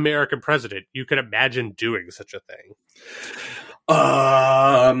last American president you can imagine doing such a thing?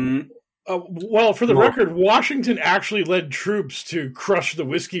 Well, for the record, Washington actually led troops to crush the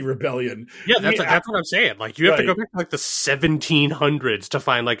Whiskey Rebellion. Yeah, that's what I'm saying. Like, you have to go back to like the 1700s to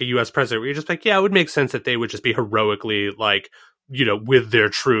find like a U.S. president where you're just like, yeah, it would make sense that they would just be heroically like, you know, with their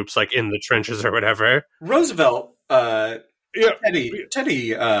troops like in the trenches or whatever. Roosevelt,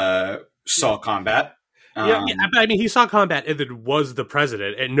 Teddy saw combat. Yeah, I mean, he saw combat and then was the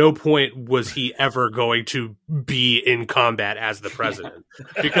president. At no point was he ever going to be in combat as the president,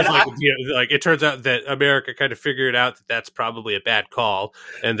 because like it turns out that America kind of figured out that that's probably a bad call,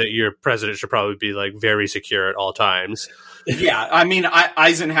 and that your president should probably be like very secure at all times. Yeah, I mean,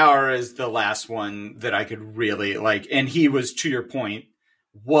 Eisenhower is the last one that I could really like, and he was, to your point,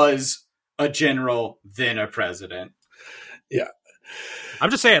 was a general, then a president. Yeah. I'm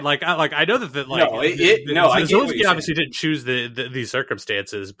just saying, like I know that Zelensky obviously didn't choose these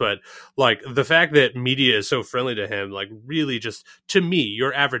circumstances, but like the fact that media is so friendly to him, like really just, to me,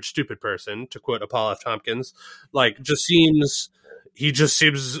 your average stupid person, to quote Apollo Tompkins, like just seems he just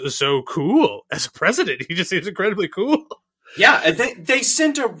seems so cool as a president. He just seems incredibly cool. Yeah, they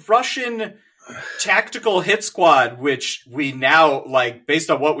sent a Russian tactical hit squad, which we now, like, based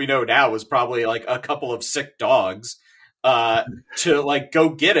on what we know now, was probably like a couple of sick dogs, to like go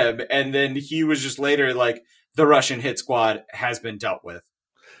get him. And then he was just later like, the Russian hit squad has been dealt with.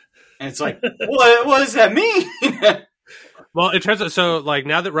 And it's like, what does that mean? Well, it turns out, so like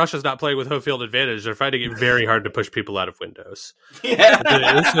now that Russia's not playing with home field advantage, they're finding it very hard to push people out of windows.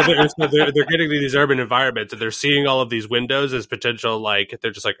 Yeah. So they're getting to these urban environments and they're seeing all of these windows as potential, like,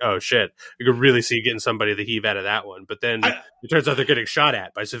 they're just like, oh shit, you could really see getting somebody to heave out of that one. But then it turns out they're getting shot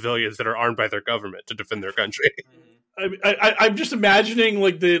at by civilians that are armed by their government to defend their country. I'm just imagining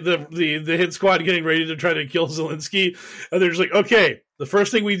like the hit squad getting ready to try to kill Zelensky, and they're just like, okay, the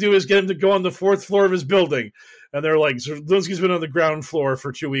first thing we do is get him to go on the 4th floor of his building. And they're like, Zelensky's been on the ground floor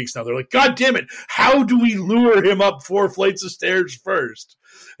for 2 weeks now. They're like, God damn it, how do we lure him up 4 flights of stairs first?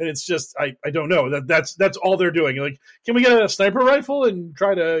 And it's just, I don't know. That's all they're doing. Like, can we get a sniper rifle and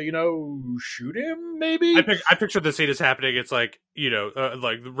try to, shoot him, maybe? I picture the scene as happening. It's like,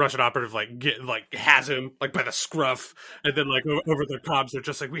 like the Russian operative, has him, like, by the scruff. And then, like, over their comms, they're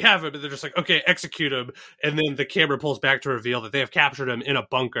just like, we have him. And they're just like, okay, execute him. And then the camera pulls back to reveal that they have captured him in a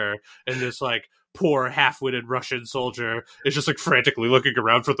bunker. And this, like, poor half-witted Russian soldier is just like frantically looking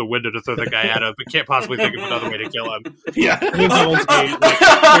around for the window to throw the guy out of, but can't possibly think of another way to kill him. Yeah.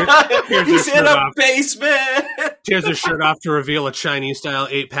 He's in a basement. Tears his shirt off to reveal a Chinese-style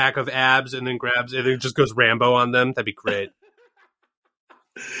 8-pack of abs, and then just goes Rambo on them. That'd be great.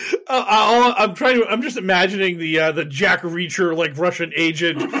 I'm just imagining the Jack Reacher, like, Russian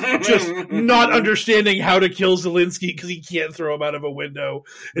agent just not understanding how to kill Zelensky because he can't throw him out of a window.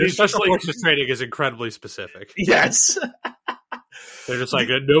 And he's special just like, forces training is incredibly specific. Yes. They're just like,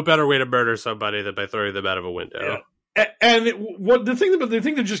 no better way to murder somebody than by throwing them out of a window. Yeah. And the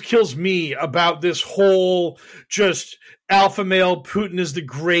thing that just kills me about this whole just alpha male Putin is the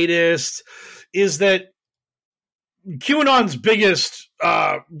greatest is that QAnon's biggest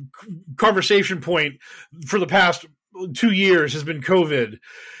conversation point for the past 2 years has been COVID.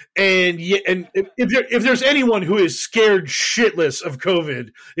 And if there's anyone who is scared shitless of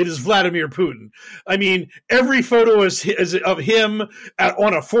COVID, it is Vladimir Putin. I mean, every photo is of him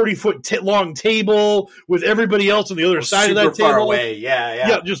on a 40-foot long table with everybody else on the other side of that table. Super far away,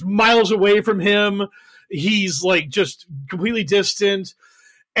 yeah, just miles away from him. He's like just completely distant.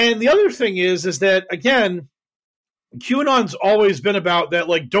 And the other thing is that, again, QAnon's always been about that,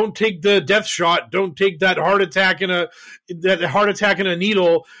 like, don't take the death shot, don't take that heart attack in a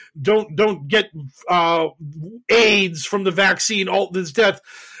needle, don't get AIDS from the vaccine, all this death.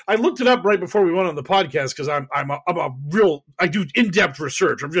 I looked it up right before we went on the podcast because I do in-depth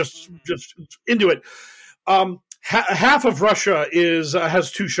research. I'm just into it. Half of Russia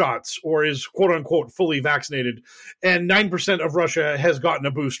has 2 shots or is quote unquote fully vaccinated, and 9% of Russia has gotten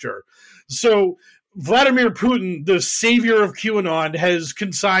a booster. So Vladimir Putin, the savior of QAnon, has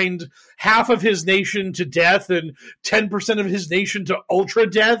consigned half of his nation to death and 10% of his nation to ultra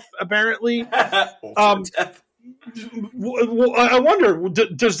death, apparently. Death. Well, I wonder,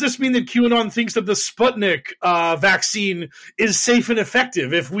 does this mean that QAnon thinks that the Sputnik vaccine is safe and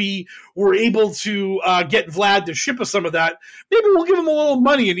effective? If we were able to get Vlad to ship us some of that, maybe we'll give him a little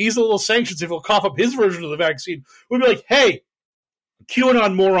money and ease a little sanctions if he'll cough up his version of the vaccine. We'll be like, hey,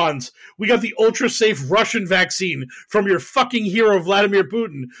 QAnon morons, we got the ultra-safe Russian vaccine from your fucking hero, Vladimir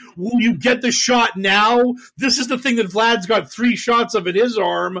Putin. Will you get the shot now? This is the thing that Vlad's got 3 shots of in his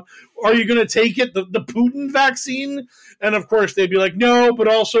arm. Are you going to take it, the Putin vaccine? And, of course, they'd be like, no, but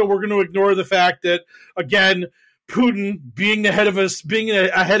also we're going to ignore the fact that, again, Putin, being a head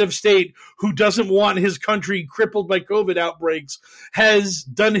of state who doesn't want his country crippled by COVID outbreaks, has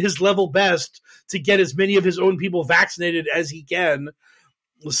done his level best to get as many of his own people vaccinated as he can.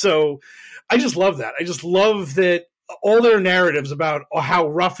 So I just love that. I just love that all their narratives about how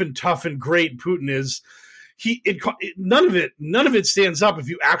rough and tough and great Putin is, none of it stands up if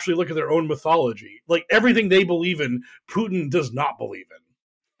you actually look at their own mythology. Like, everything they believe in, Putin does not believe in.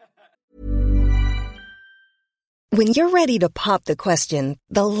 When you're ready to pop the question,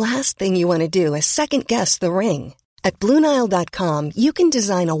 the last thing you want to do is second-guess the ring. At BlueNile.com, you can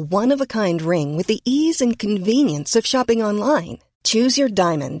design a one-of-a-kind ring with the ease and convenience of shopping online. Choose your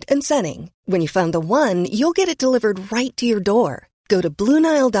diamond and setting. When you find the one, you'll get it delivered right to your door. Go to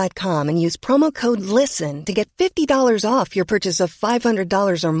BlueNile.com and use promo code LISTEN to get $50 off your purchase of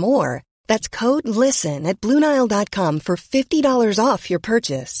 $500 or more. That's code LISTEN at BlueNile.com for $50 off your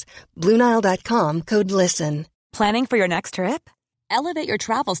purchase. BlueNile.com, code LISTEN. Planning for your next trip? Elevate your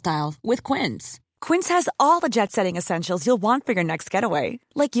travel style with Quince. Quince has all the jet-setting essentials you'll want for your next getaway,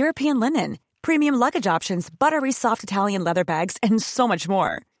 like European linen, premium luggage options, buttery soft Italian leather bags, and so much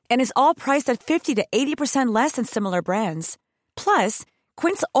more. And is all priced at 50 to 80% less than similar brands. Plus,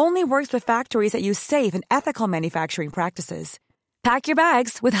 Quince only works with factories that use safe and ethical manufacturing practices. Pack your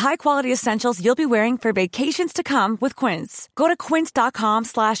bags with high-quality essentials you'll be wearing for vacations to come with Quince. Go to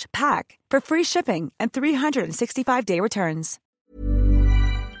quince.com/pack for free shipping and 365-day returns.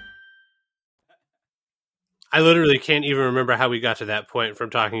 I literally can't even remember how we got to that point from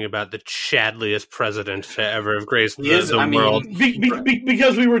talking about the chadliest president to ever have graced the world.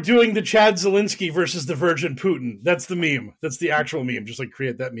 Because we were doing the Chad Zelensky versus the Virgin Putin. That's the meme. That's the actual meme. Just like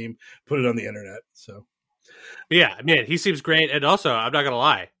create that meme, put it on the internet. So, yeah, man, he seems great. And also, I'm not going to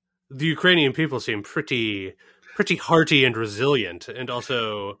lie, the Ukrainian people seem pretty hearty and resilient, and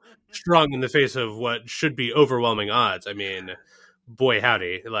also strong in the face of what should be overwhelming odds. I mean, boy,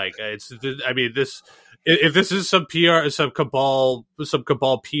 howdy. Like, if this is some cabal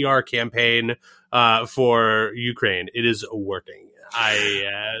PR campaign for Ukraine, it is working.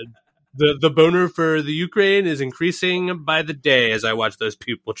 The boner for the Ukraine is increasing by the day as I watch those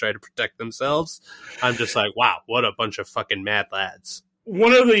people try to protect themselves. I'm just like, wow, what a bunch of fucking mad lads.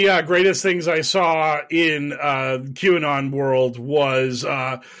 One of the greatest things I saw in QAnon world was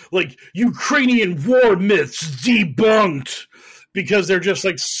like Ukrainian war myths debunked. Because they're just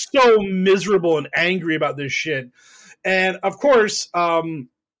like so miserable and angry about this shit. And of course, one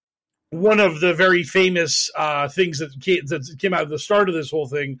of the very famous things that came out of the start of this whole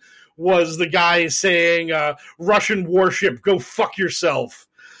thing was the guy saying, Russian warship, go fuck yourself.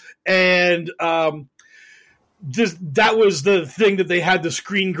 And that was the thing that they had the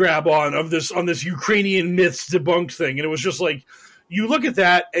screen grab on this Ukrainian myths debunked thing. And it was just like, you look at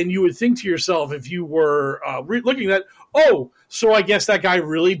that and you would think to yourself, if you were looking at that, oh, so I guess that guy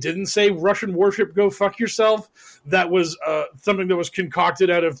really didn't say Russian warship, go fuck yourself. That was something that was concocted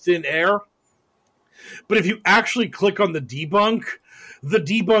out of thin air. But if you actually click on the debunk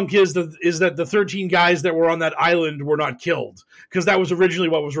is that the 13 guys that were on that island were not killed, because that was originally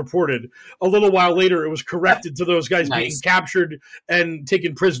what was reported. A little while later, it was corrected to those guys being captured and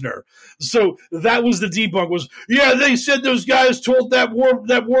taken prisoner. So that was the debunk. Was they said those guys told that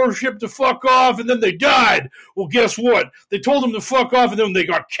warship to fuck off, and then they died. Well, guess what? They told them to fuck off, and then they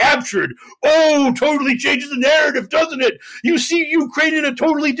got captured. Oh, totally changes the narrative, doesn't it? You see Ukraine in a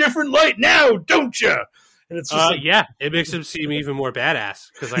totally different light now, don't you? And it's just it makes them seem even more badass,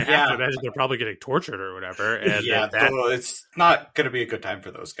 because I have to imagine they're probably getting tortured or whatever. And it's not going to be a good time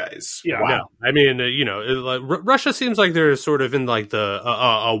for those guys. Yeah, wow. No. I mean, Russia seems like they're sort of in like the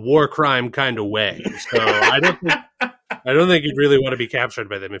a war crime kind of way. So I don't think you'd really want to be captured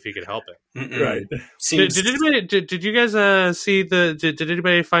by them if you could help it. Mm-mm. Right? Did you guys see Did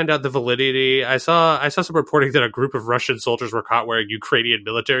anybody find out the validity? I saw some reporting that a group of Russian soldiers were caught wearing Ukrainian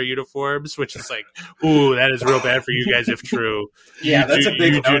military uniforms, which is like, ooh, that is real bad for you guys if true. Yeah, that's a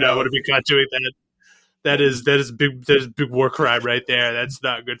big. You do not want to be caught doing that. That is big war crime right there. That's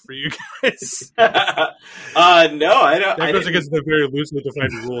not good for you guys. No, I don't. That goes against the very loosely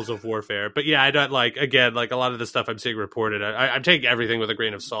defined rules of warfare. But yeah, I don't like a lot of the stuff I'm seeing reported. I'm taking everything with a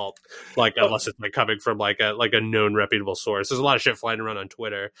grain of salt, unless it's like coming from like a known reputable source. There's a lot of shit flying around on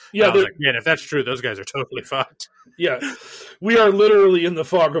Twitter. Yeah, I was like, man, if that's true, those guys are totally fucked. Yeah, we are literally in the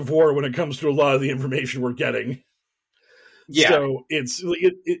fog of war when it comes to a lot of the information we're getting. Yeah, so it's.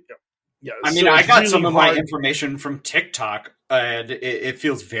 Yeah, I mean, I got really some of my information from TikTok, and it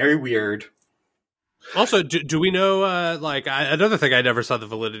feels very weird. Also, do we know, another thing I never saw the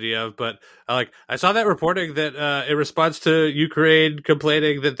validity of, but I saw that reporting that in response to Ukraine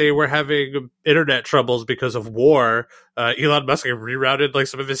complaining that they were having internet troubles because of war, Elon Musk rerouted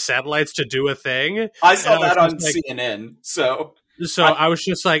some of his satellites to do a thing. I saw that on CNN, So I was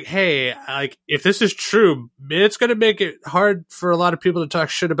just like, hey, if this is true, it's going to make it hard for a lot of people to talk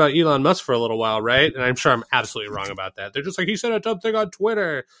shit about Elon Musk for a little while, right? And I'm sure I'm absolutely wrong about that. They're just like, he said a dumb thing on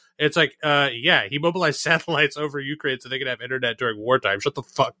Twitter. It's like, he mobilized satellites over Ukraine so they could have internet during wartime. Shut the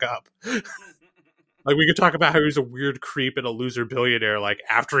fuck up. We could talk about how he's a weird creep and a loser billionaire,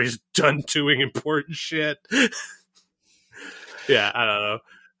 after he's done doing important shit. Yeah, I don't know.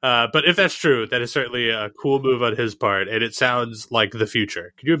 But if that's true, that is certainly a cool move on his part, and it sounds like the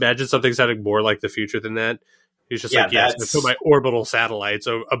future. Can you imagine something sounding more like the future than that? He's just yes, I'm put my orbital satellites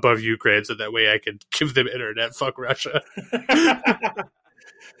above Ukraine so that way I can give them internet. Fuck Russia.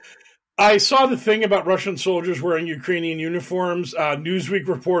 I saw the thing about Russian soldiers wearing Ukrainian uniforms. Newsweek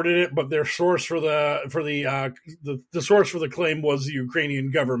reported it, but their source for the source for the claim was the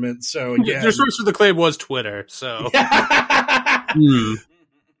Ukrainian government. So again, their source for the claim was Twitter. So.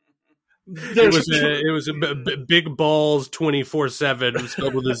 It was a big balls 24/7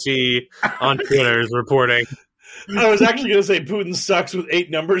 spelled with a Z on Twitter is reporting. I was actually going to say Putin sucks with 8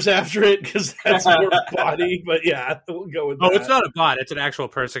 numbers after it because that's more body, but yeah, we'll go with that. Oh, it's not a bot; it's an actual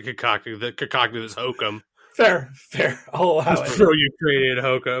person concocting this hokum. Fair. I'll allow it. Pro-Ukrainian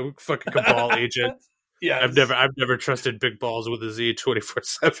hokum, fucking cabal agent. Yeah, I've never trusted big balls with a Z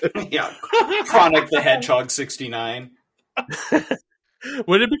 24/7. Yeah, Chronic the Hedgehog 69.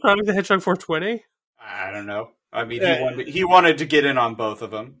 Would it be Chronic the Hedgehog 420? I don't know. I mean, he wanted to get in on both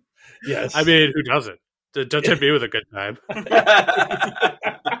of them. Yes. I mean, who doesn't? Don't tempt me with a good time.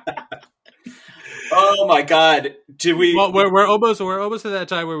 Oh my God! Well, we're almost at that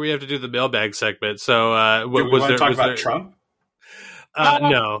time where we have to do the mailbag segment. So, do we want to talk about Trump?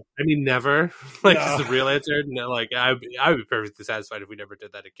 No, I mean never. Like, No. is the real answer? No, like I would be perfectly satisfied if we never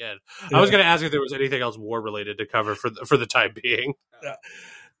did that again. Yeah. I was going to ask if there was anything else war related to cover for the time being.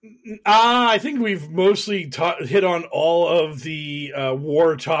 I think we've mostly hit on all of the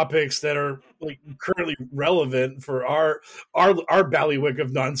war topics that are like currently relevant for our ballywick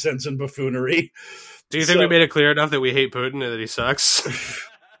of nonsense and buffoonery. Do you think we made it clear enough that we hate Putin and that he sucks?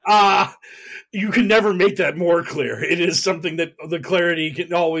 You can never make that more clear. It is something that the clarity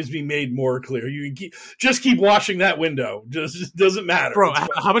can always be made more clear. You can keep washing that window. Just doesn't matter, bro.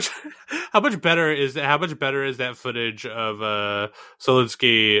 How much better is that footage of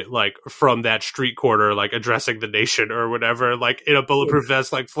Zelensky like from that street corner, like addressing the nation or whatever, like in a bulletproof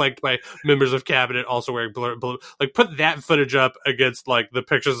vest, like flanked by members of cabinet, also wearing like put that footage up against like the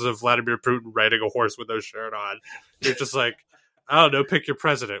pictures of Vladimir Putin riding a horse with no shirt on. You're just like, I don't know, pick your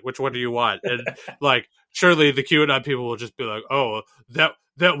president. Which one do you want? And like, surely the QAnon people will just be like, oh, that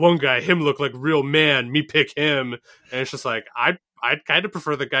one guy, him look like real man, me pick him. And it's just like, I'd kind of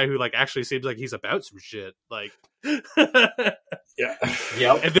prefer the guy who like actually seems like he's about some shit. Like, yeah,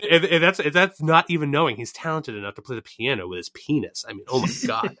 and that's not even knowing he's talented enough to play the piano with his penis. I mean, oh my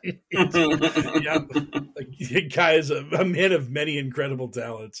God. Yeah, like, the guy is a man of many incredible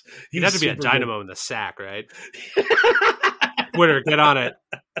talents. He'd have to be a dynamo in the sack, right? Twitter, get on it.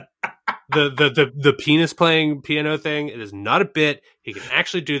 The penis playing piano thing, it is not a bit. He can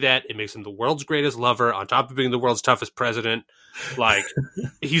actually do that. It makes him the world's greatest lover on top of being the world's toughest president. Like,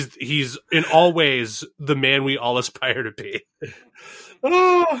 he's in all ways the man we all aspire to be.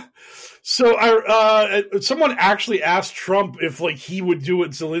 So someone actually asked Trump if like he would do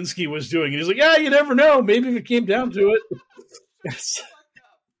what Zelensky was doing. And he's like, yeah, you never know. Maybe if it came down to it. Yes.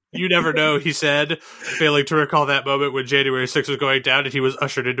 You never know, he said, failing to recall that moment when January 6th was going down and he was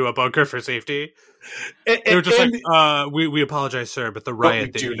ushered into a bunker for safety. They were just we apologize, sir, but the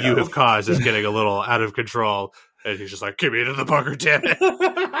riot that you have caused is getting a little out of control. And he's just like, get me into the bunker, damn it.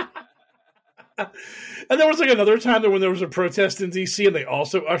 And there was like another time when there was a protest in D.C. and they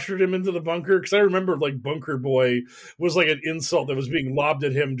also ushered him into the bunker. Because I remember like Bunker Boy was like an insult that was being lobbed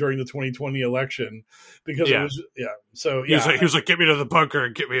at him during the 2020 election. Because it was, So, yeah. He was like, get me to the bunker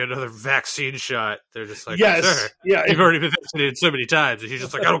and get me another vaccine shot. They're just like, yes. Sir, you've already been vaccinated so many times. And he's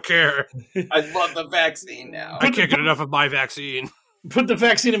just like, I don't care. I love the vaccine now. I can't get enough of my vaccine. Put the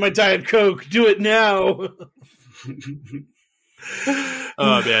vaccine in my Diet Coke. Do it now.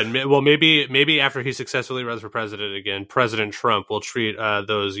 Oh man! Well, maybe after he successfully runs for president again, President Trump will treat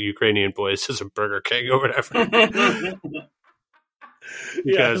those Ukrainian boys as a Burger King or whatever.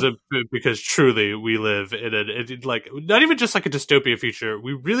 Because truly, we live in like not even just like a dystopia future.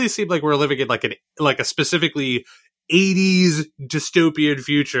 We really seem like we're living in like a specifically 80s dystopian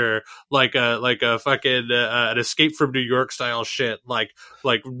future, like a fucking an Escape from New York style shit, like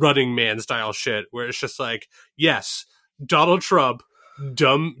Running Man style shit, where it's just like, yes, Donald Trump,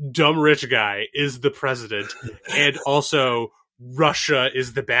 dumb rich guy, is the president, and also Russia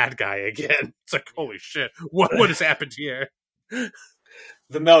is the bad guy again. It's like, holy shit, what has happened here?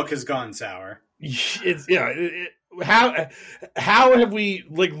 The milk has gone sour. How have we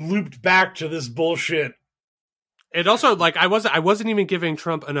like looped back to this bullshit? And also, like, I wasn't even giving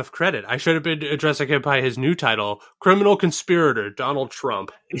Trump enough credit. I should have been addressing him by his new title, Criminal Conspirator Donald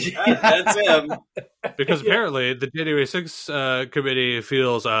Trump. That's him. Because apparently the January 6th committee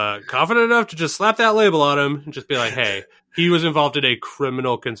feels confident enough to just slap that label on him and just be like, hey, he was involved in a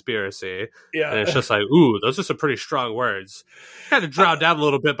criminal conspiracy. Yeah. And it's just like, ooh, those are some pretty strong words. Kind of drowned out a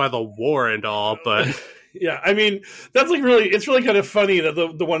little bit by the war and all, but... Yeah, I mean, that's like it's really kind of funny that the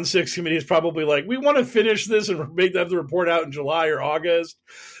 1-6 committee is probably like, we want to finish this and make that the report out in July or August.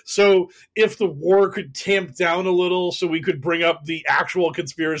 So if the war could tamp down a little so we could bring up the actual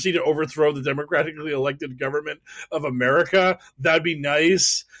conspiracy to overthrow the democratically elected government of America, that'd be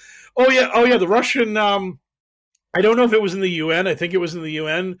nice. Oh yeah, the Russian I don't know if it was in the UN. I think it was in the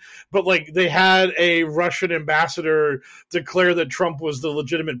UN, but like they had a Russian ambassador declare that Trump was the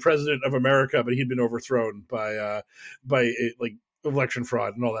legitimate president of America, but he'd been overthrown by like election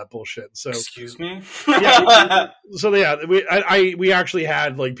fraud and all that bullshit. So excuse me. We actually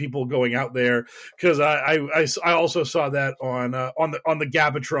had like people going out there because I also saw that on the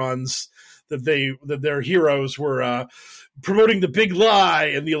Gabatrons that their heroes were promoting the big lie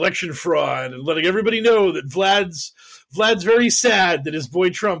and the election fraud and letting everybody know that Vlad's very sad that his boy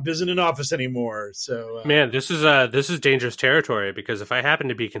Trump isn't in office anymore. So man, this is dangerous territory, because if I happen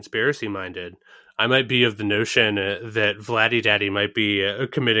to be conspiracy minded, I might be of the notion that Vladdy Daddy might be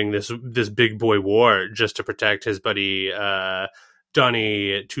committing this big boy war just to protect his buddy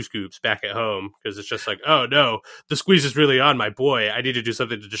Donnie Two Scoops back at home, because it's just like, oh no, the squeeze is really on my boy. I need to do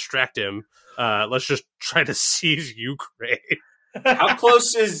something to distract him. Let's just try to seize Ukraine. How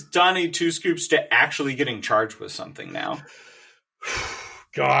close is Donnie Two Scoops to actually getting charged with something now?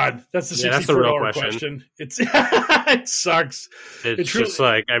 God, that's the $64 question. It's it sucks. It's just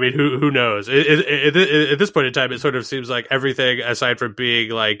like, I mean, who knows? At this point in time, it sort of seems like everything aside from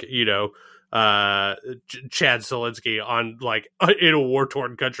being like, you know, Chad Zelensky on like in a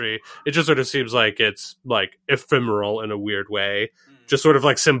war-torn country, it just sort of seems like it's like ephemeral in a weird way, just sort of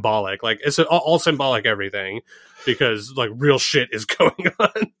like symbolic, like it's all symbolic everything, because like real shit is going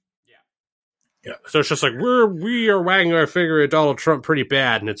on. Yeah. So it's just like we are wagging our finger at Donald Trump pretty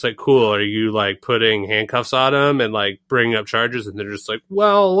bad, and it's like, cool, are you like putting handcuffs on him and like bringing up charges? And they're just like,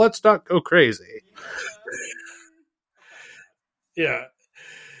 well, let's not go crazy. Yeah.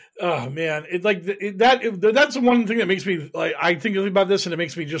 Oh man, that's one thing that makes me like, I think about this and it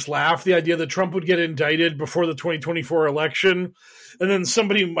makes me just laugh. The idea that Trump would get indicted before the 2024 election, and then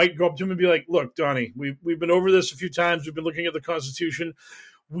somebody might go up to him and be like, "Look, Donnie, we've been over this a few times. We've been looking at the Constitution.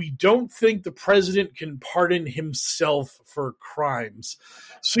 We don't think the president can pardon himself for crimes.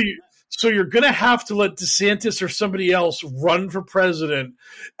 So you're going to have to let DeSantis or somebody else run for president,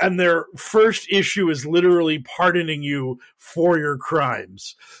 and their first issue is literally pardoning you for your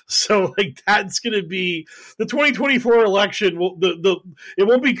crimes." So like that's going to be the 2024 election. It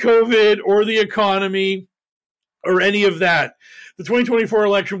won't be COVID or the economy or any of that. The 2024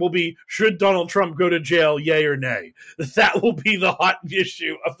 election will be, should Donald Trump go to jail, yay or nay? That will be the hot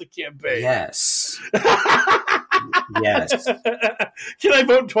issue of the campaign. Yes. Yes. Can I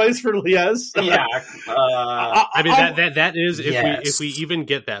vote twice for yes? Yeah. I mean, that is if we even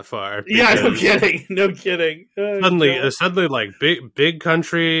get that far. Yeah, no kidding. Suddenly, like big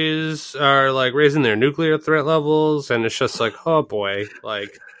countries are like raising their nuclear threat levels, and it's just like, oh boy,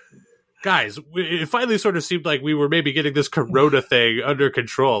 like. Guys, it finally sort of seemed like we were maybe getting this Corona thing under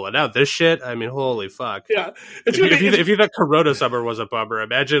control, and now this shit, I mean, holy fuck. Yeah. If you thought Corona summer was a bummer,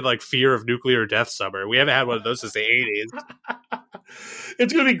 imagine like fear of nuclear death summer. We haven't had one of those since the 80s.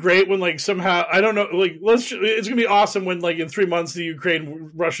 It's going to be great when like somehow, I don't know, like it's going to be awesome when like in 3 months the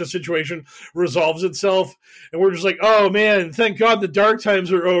Ukraine-Russia situation resolves itself, and we're just like, oh man, thank God the dark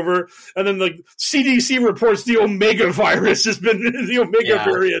times are over, and then like CDC reports the Omega virus has been, the Omega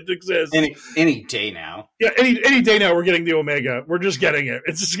variant exists. Any day now. Yeah, any day now we're getting the Omega. We're just getting it.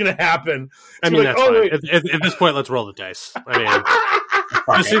 It's just going to happen. I mean, that's fine. At this point, let's roll the dice. I mean,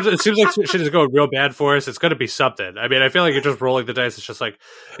 it seems like shit is going real bad for us. It's going to be something. I mean, I feel like you're just rolling the dice. It's just like,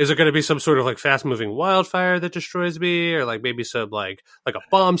 is it going to be some sort of like fast-moving wildfire that destroys me, or like maybe some like a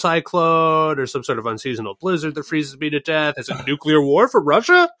bomb cyclone, or some sort of unseasonal blizzard that freezes me to death? Is it nuclear war for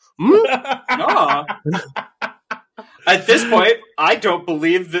Russia? No. At this point, I don't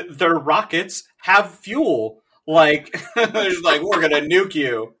believe that their rockets have fuel. Like, they're just like, we're going to nuke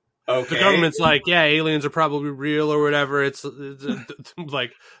you. Okay. The government's like, yeah, aliens are probably real or whatever. It's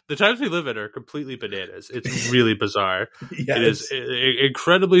like the times we live in are completely bananas. It's really bizarre. Yes. It is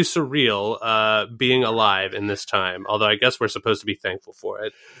incredibly surreal being alive in this time. Although I guess we're supposed to be thankful for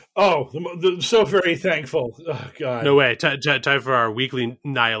it. Oh, so very thankful. Oh, God. No way. Time for our weekly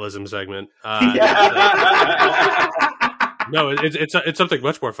nihilism segment. No, it's something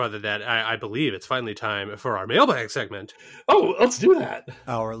much more fun than that. I believe it's finally time for our mailbag segment. Oh, let's do that.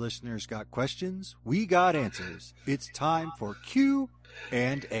 Our listeners got questions. We got answers. It's time for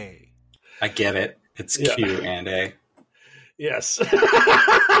Q&A. I get it. It's Q&A. Yes.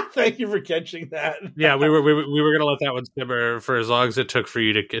 Thank you for catching that. Yeah, we were going to let that one simmer for as long as it took for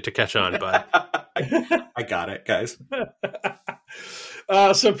you to catch on, but I got it, guys.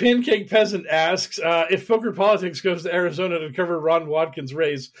 So Pancake Peasant asks, if Poker Politics goes to Arizona to cover Ron Watkins'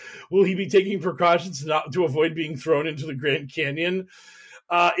 race, will he be taking precautions not to avoid being thrown into the Grand Canyon?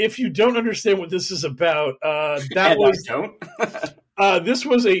 If you don't understand what this is about, This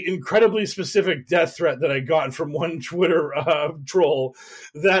was an incredibly specific death threat that I got from one Twitter troll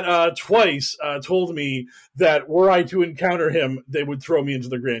that twice told me that were I to encounter him, they would throw me into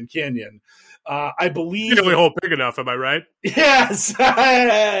the Grand Canyon. I believe... You know, hole big enough, am I right? Yes!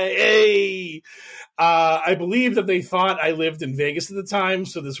 Hey! I believe that they thought I lived in Vegas at the time,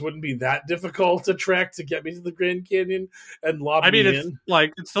 so this wouldn't be that difficult a trek to get me to the Grand Canyon and lob me in.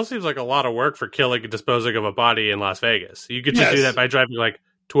 Like, it still seems like a lot of work for killing and disposing of a body in Las Vegas. You could just do that by driving like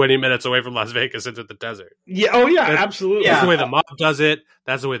 20 minutes away from Las Vegas into the desert. Yeah. Oh, yeah, absolutely. That's the way the mob does it.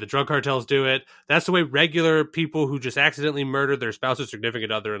 That's the way the drug cartels do it. That's the way regular people who just accidentally murdered their spouse or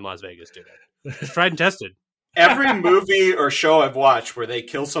significant other in Las Vegas do it. It's tried and tested. Every movie or show I've watched where they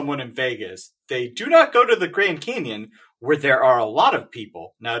kill someone in Vegas, they do not go to the Grand Canyon where there are a lot of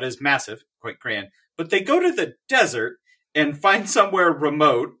people. Now, it is massive, quite grand, but they go to the desert and find somewhere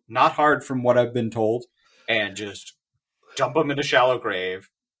remote, not hard from what I've been told, and just dump them in a shallow grave.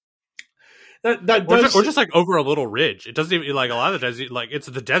 Or just like over a little ridge. It doesn't even like a lot of the desert. Like it's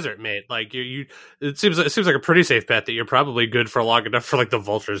the desert, mate. Like it seems like a pretty safe bet that you're probably good for long enough for like the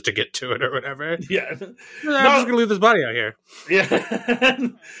vultures to get to it or whatever. Yeah, I'm just gonna leave this body out here. Yeah,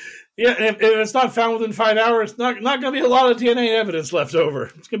 yeah. And if it's not found within 5 hours, not gonna be a lot of DNA evidence left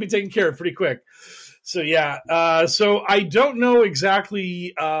over. It's gonna be taken care of pretty quick. So yeah, so I don't know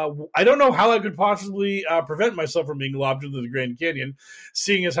exactly. I don't know how I could possibly prevent myself from being lobbed into the Grand Canyon,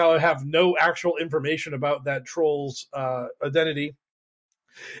 seeing as how I have no actual information about that troll's identity.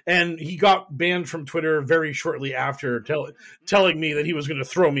 And he got banned from Twitter very shortly after, telling me that he was going to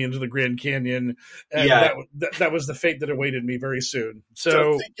throw me into the Grand Canyon, and that was the fate that awaited me very soon. So I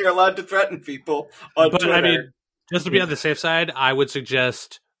don't think you're allowed to threaten people on Twitter. I mean, just to be on the safe side, I would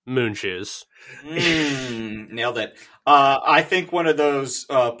suggest moon shoes. Nailed it. I think one of those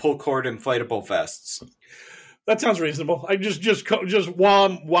pull cord inflatable vests. That sounds reasonable. I just while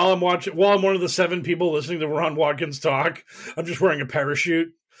I'm one of the 7 people listening to Ron Watkins talk, I'm just wearing a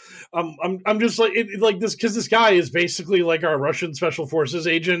parachute. I'm just like this because this guy is basically like our Russian special forces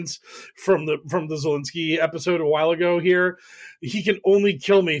agent from the Zelensky episode a while ago. Here, he can only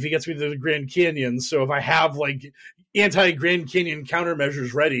kill me if he gets me to the Grand Canyon. So if I have like anti-Grand Canyon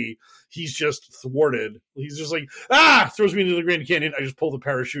countermeasures ready, he's just thwarted. He's just like, throws me into the Grand Canyon. I just pull the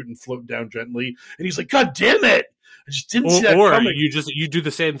parachute and float down gently. And he's like, God damn it! I just didn't see that coming. Or you do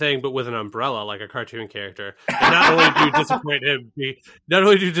the same thing, but with an umbrella, like a cartoon character. And not only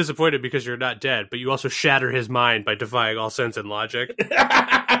do you disappoint him because you're not dead, but you also shatter his mind by defying all sense and logic.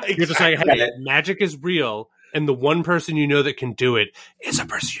 Exactly. You're just like, hey, magic is real, and the one person you know that can do it is a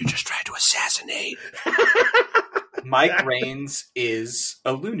person you just tried to assassinate. Mike Raines is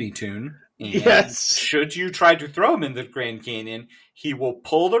a Looney Tune. And yes. Should you try to throw him in the Grand Canyon, he will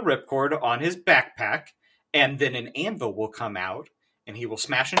pull the ripcord on his backpack, and then an anvil will come out, and he will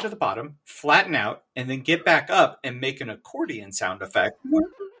smash into the bottom, flatten out, and then get back up and make an accordion sound effect.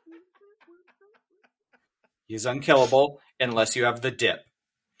 He's unkillable unless you have the dip.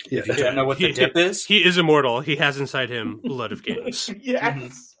 Yeah. If you don't know what the dip is... He is immortal. He has inside him blood of kings. Yes. Mm-hmm.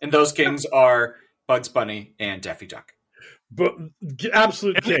 And those kings are Bugs Bunny and Daffy Duck. But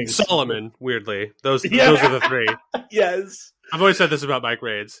absolute kings. Solomon, weirdly. Those are the 3. Yes. I've always said this about Mike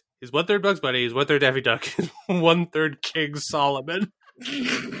Raines. He's 1/3 Bugs Bunny, he's 1/3 Daffy Duck, he's 1/3 King Solomon.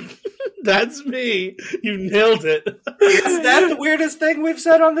 That's me. You nailed it. Is that the weirdest thing we've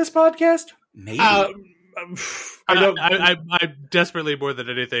said on this podcast? Maybe. I desperately, more than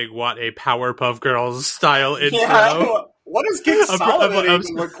anything, want a Powerpuff Girls style intro. Yeah, what does King Solomon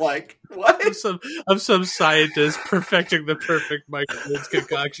even look like? What? Of some scientist perfecting the perfect Mike Raines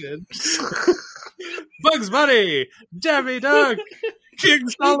concoction. Bugs Bunny, Daffy Duck, King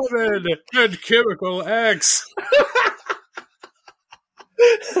Solomon, and Chemical X.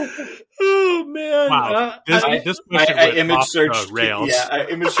 Oh man! Wow, this I image searched rails. Yeah, I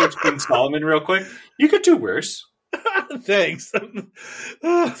image searched King Solomon real quick. You could do worse. Thanks.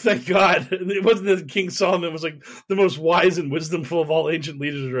 Oh, thank God. It wasn't that King Solomon was like the most wise and wisdomful of all ancient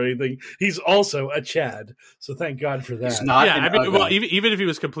leaders or anything. He's also a Chad. So thank God for that. He's not even if he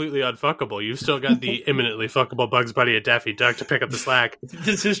was completely unfuckable, you've still got the imminently fuckable Bugs Bunny and Daffy Duck to pick up the slack.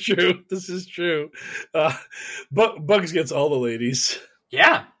 This is true. Bugs gets all the ladies.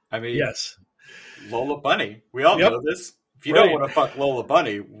 Yeah. I mean, yes. Lola Bunny. We all know this. If you don't want to fuck Lola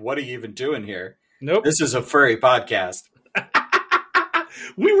Bunny, what are you even doing here? Nope. This is a furry podcast.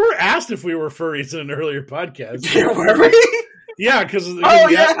 We were asked if we were furries in an earlier podcast. Yeah, were we? Yeah, because of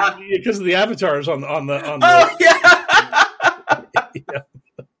the avatars on the. Oh yeah.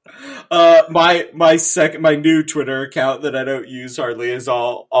 My new Twitter account that I don't use hardly is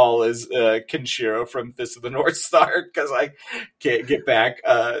all is Kenshiro from Fist of the North Star because I can't get back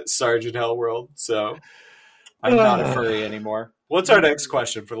Sergeant Hellworld, so I'm not a furry anymore. What's our next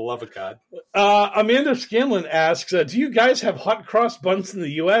question, for the love of God? Amanda Scanlon asks, do you guys have hot cross buns in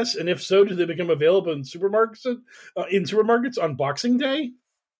the U.S.? And if so, do they become available in supermarkets on Boxing Day?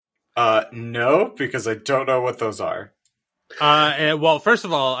 No, because I don't know what those are. Well, first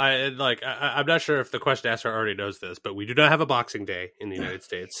of all, I'm not sure if the question asker already knows this, but we do not have a Boxing Day in the United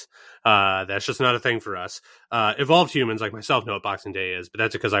States. That's just not a thing for us. Evolved humans like myself know what Boxing Day is, but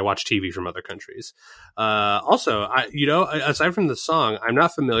that's because I watch TV from other countries. Also, aside from the song, I'm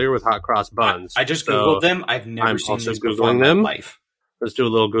not familiar with hot cross buns. I just Googled them. I've never seen these before in my life. Let's do a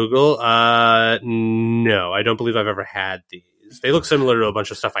little Google. No, I don't believe I've ever had these. They look similar to a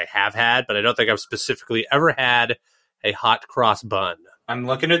bunch of stuff I have had, but I don't think I've specifically ever had a hot cross bun. I'm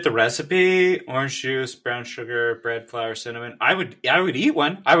looking at the recipe: orange juice, brown sugar, bread, flour, cinnamon. I would eat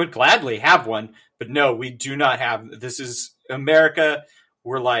one. I would gladly have one. But no, we do not have. This is America.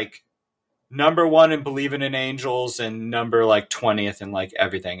 We're like number 1 in believing in angels and number 20th in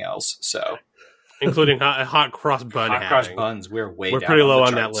everything else. So, including hot cross bun. Hot cross buns. We're pretty low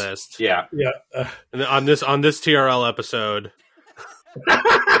on that list. Yeah. And on this TRL episode.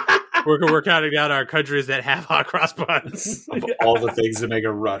 We're counting down our countries that have hot cross buns. Of all the things to make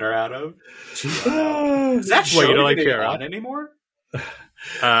a rudder out of. Is that show on anymore?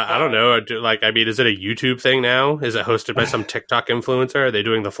 I don't know. Is it a YouTube thing now? Is it hosted by some TikTok influencer? Are they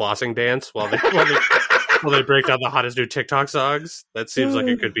doing the flossing dance while they break down the hottest new TikTok songs? That seems like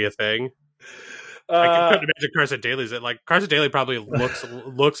it could be a thing. I couldn't imagine Carson Daly's it. Carson Daly probably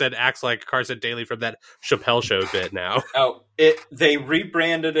looks and acts like Carson Daly from that Chappelle Show bit now. Oh, they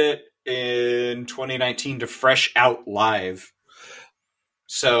rebranded it in 2019 to Fresh Out Live.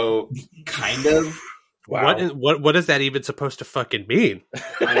 So, kind of. Wow. What is that even supposed to fucking mean?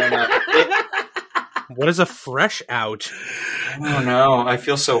 I don't know. What is a fresh out? I don't know. I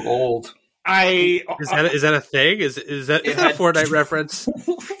feel so old. Is that a thing? Is that a Fortnite reference?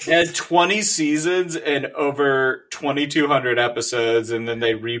 It had 20 seasons and over 2,200 episodes, and then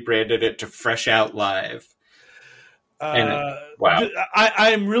they rebranded it to Fresh Out Live. Wow.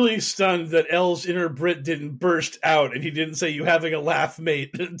 I'm really stunned that L's inner Brit didn't burst out and he didn't say, "You having a laugh,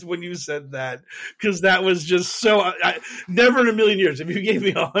 mate," when you said that. Because that was just so... never in a million years. If you gave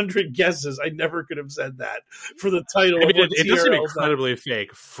me 100 guesses, I never could have said that for the title. It does seem incredibly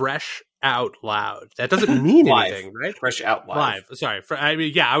fake. Fresh out loud. That doesn't mean anything, right? Fresh out live. Sorry.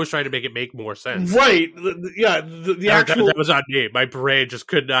 I was trying to make more sense. Right. The actual... That was on me. My brain just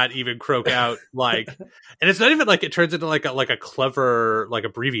could not even croak out and it's not even it turns into a clever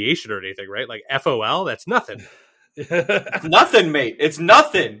abbreviation or anything, right? FOL, that's nothing. Nothing, mate. It's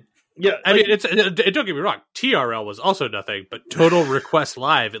nothing. Yeah. Don't get me wrong. TRL was also nothing, but Total Request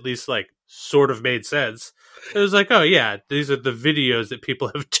Live at least sort of made sense. It was oh yeah, these are the videos that people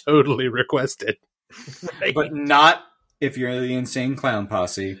have totally requested. Right. But not if you're the Insane Clown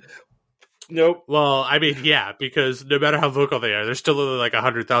Posse. Nope. Well, yeah, because no matter how vocal they are, there's still only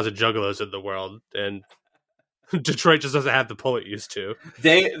 100,000 juggalos in the world, and Detroit just doesn't have the pull it used to.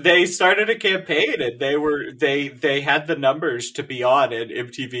 They started a campaign, and they had the numbers to be on, and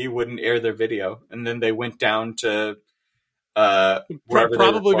MTV wouldn't air their video, and then they went down to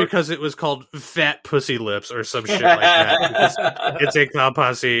probably because it was called Fat Pussy Lips or some shit like that. It's a Clown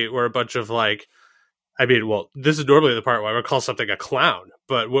Posse or a bunch of this is normally the part where I would call something a clown,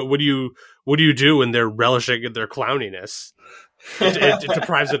 but what do you do when they're relishing in their clowniness? It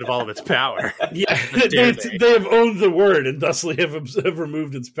deprives it of all of its power. Yeah, they have owned the word and thusly have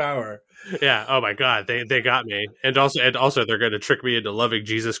removed its power. Yeah. Oh my God, they got me, and also they're going to trick me into loving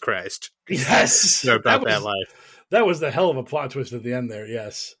Jesus Christ. Yes, they're about that life. That was the hell of a plot twist at the end there.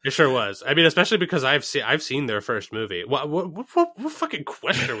 Yes, it sure was. Especially because I've seen their first movie. What fucking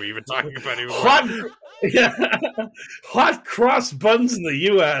question are we even talking about anymore? Hot cross buns in the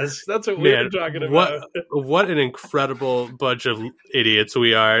U.S. That's what we were talking about. What an incredible bunch of idiots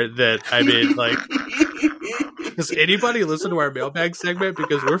we are. Does anybody listen to our mailbag segment?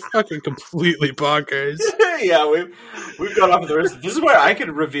 Because we're fucking completely bonkers. Yeah, we've gone off the rest. This is where I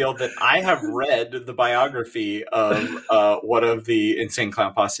can reveal that I have read the biography of one of the Insane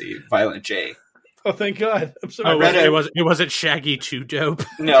Clown Posse, Violent J. Oh, thank God! I'm sorry. It wasn't Shaggy Too Dope.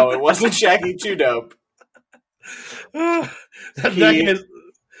 No, it wasn't Shaggy Too Dope. I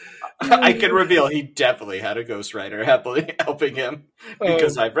can reveal he definitely had a ghostwriter helping him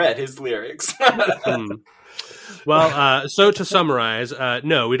because I've read his lyrics. Well, so to summarize,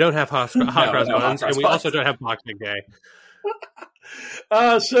 no, we don't have hot cross buns, and we also don't have Boxing Day.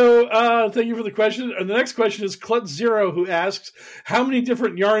 Thank you for the question. And the next question is Clutch Zero, who asks, how many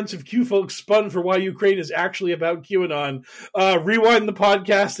different yarns have Q folks spun for why Ukraine is actually about QAnon? Rewind the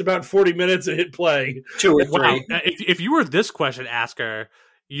podcast about 40 minutes and hit play. 2 or 3. Wow. If you were this question asker,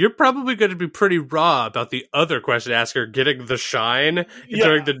 you're probably going to be pretty raw about the other question asker getting the shine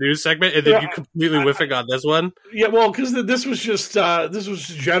during the news segment, and then you completely whiffing on this one. Yeah, well, because this was just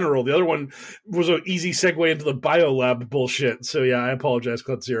general. The other one was an easy segue into the biolab bullshit. So yeah, I apologize,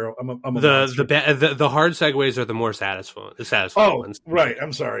 Clutch Zero. I'm the hard segues are the more satisfying ones. Right.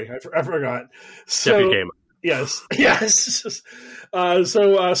 I'm sorry, I forgot. So yes.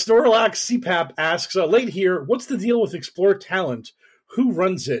 Snorlax CPAP asks, late here, what's the deal with Explore Talent? Who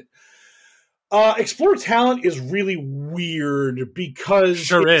runs it? Explore Talent is really weird because...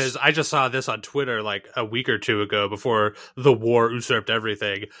 Sure is. I just saw this on Twitter like a week or two ago before the war usurped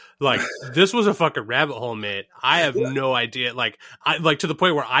everything. Like, this was a fucking rabbit hole, mate. I have no idea. Like to the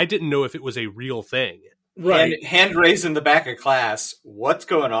point where I didn't know if it was a real thing. Right. Hand raised in the back of class. What's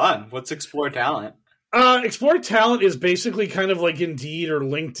going on? What's Explore Talent? Explore Talent is basically kind of like Indeed or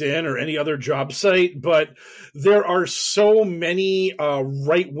LinkedIn or any other job site, but there are so many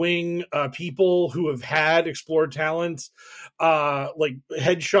right-wing people who have had Explore Talent, like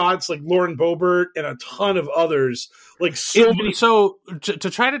headshots, like Lauren Boebert and a ton of others. Like so to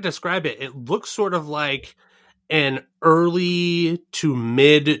try to describe it, it looks sort of like an early to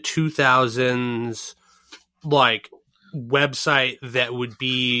mid 2000s like website that would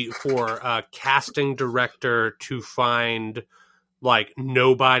be for a casting director to find like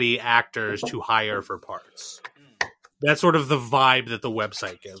nobody actors to hire for parts. That's sort of the vibe that the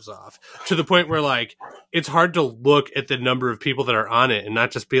website gives off, to the point where like it's hard to look at the number of people that are on it and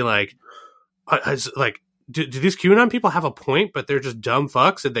not just be like, do these QAnon people have a point, but they're just dumb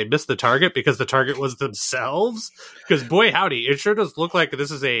fucks and they missed the target because the target was themselves? Because boy, howdy, it sure does look like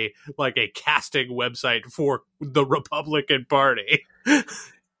this is a casting website for the Republican Party.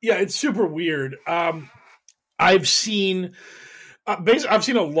 Yeah, it's super weird. I've seen a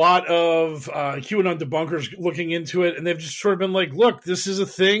lot of QAnon debunkers looking into it, and they've just sort of been like, look, this is a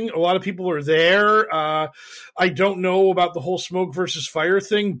thing. A lot of people are there. I don't know about the whole smoke versus fire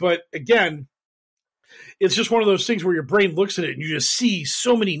thing, but again, it's just one of those things where your brain looks at it and you just see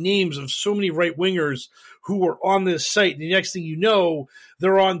so many names of so many right-wingers who were on this site. And the next thing you know,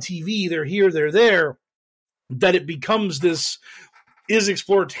 they're on TV, they're here, they're there, that it becomes this, is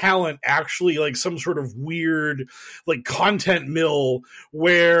Explore Talent actually like some sort of weird like content mill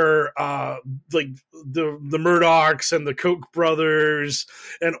where like the Murdochs and the Koch brothers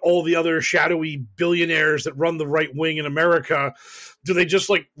and all the other shadowy billionaires that run the right wing in America, do they just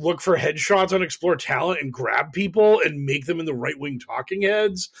like look for headshots on Explore Talent and grab people and make them in the right wing talking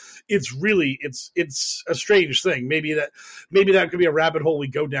heads? It's really it's a strange thing. Maybe that could be a rabbit hole we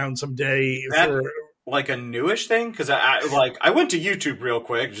go down someday. Like a newish thing, because I went to YouTube real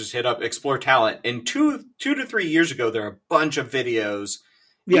quick, just hit up Explore Talent, and 2 to 3 years ago there are a bunch of videos,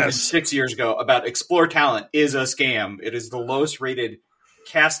 even 6 years ago, about Explore Talent is a scam. It is the lowest rated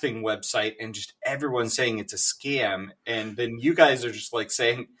casting website, and just everyone saying it's a scam. And then you guys are just like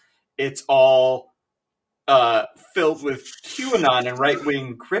saying it's all filled with QAnon and right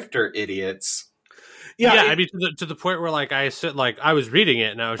wing grifter idiots. Yeah, I mean to the point where like I was reading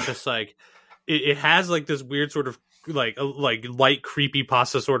it and I was just like, it has like this weird sort of like light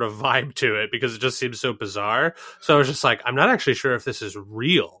creepypasta sort of vibe to it because it just seems so bizarre. So I was just like, I'm not actually sure if this is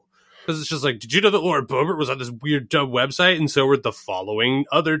real, because it's just like, did you know that Lauren Boebert was on this weird dumb website, and so were the following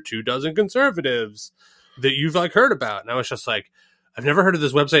other 24 conservatives that you've like heard about? And I was just like, I've never heard of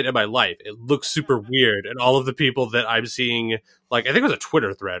this website in my life. It looks super weird. And all of the people that I'm seeing, like, I think it was a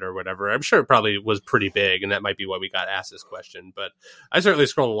Twitter thread or whatever. I'm sure it probably was pretty big, and that might be why we got asked this question. But I certainly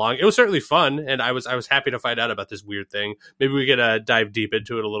scrolled along. It was certainly fun, and I was happy to find out about this weird thing. Maybe we could dive deep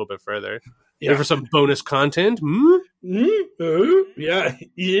into it a little bit further. Yeah. For some bonus content. Yeah.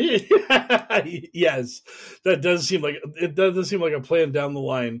 Yes. That does seem like a plan down the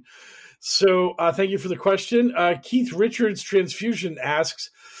line. So thank you for the question. Keith Richards Transfusion asks,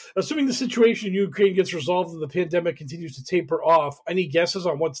 assuming the situation in Ukraine gets resolved and the pandemic continues to taper off, any guesses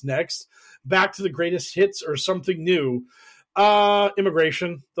on what's next? Back to the greatest hits or something new?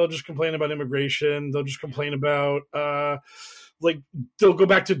 Immigration. They'll just complain about immigration. They'll just complain about, they'll go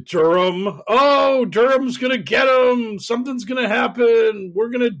back to Durham. Oh, Durham's going to get them. Something's going to happen. We're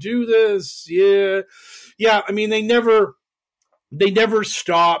going to do this. Yeah. Yeah. I mean, they never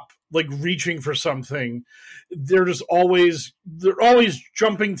stop like reaching for something. They're always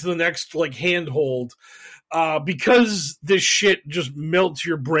jumping to the next like handhold, because this shit just melts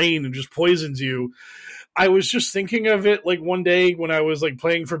your brain and just poisons you. I was just thinking of it like one day when I was like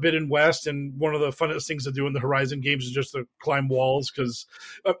playing Forbidden West, and one of the funnest things to do in the Horizon games is just to climb walls, because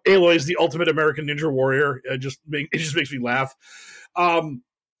Aloy is the ultimate American Ninja Warrior. It just makes me laugh.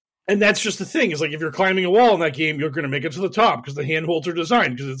 And that's just the thing, is like if you're climbing a wall in that game, you're going to make it to the top because the handholds are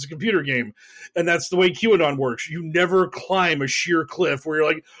designed, because it's a computer game. And that's the way QAnon works. You never climb a sheer cliff where you're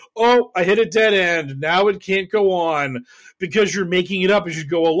like, oh, I hit a dead end, now it can't go on, because you're making it up as you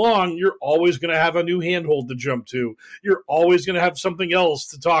go along. You're always going to have a new handhold to jump to. You're always going to have something else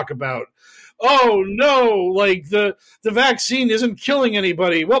to talk about. Oh no, like the vaccine isn't killing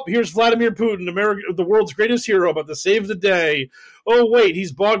anybody. Well, here's Vladimir Putin, the world's greatest hero, about to save the day. Oh wait,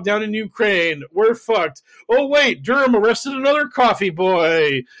 he's bogged down in Ukraine. We're fucked. Oh wait, Durham arrested another coffee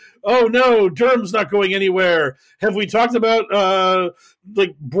boy. Oh no, Durham's not going anywhere. Have we talked about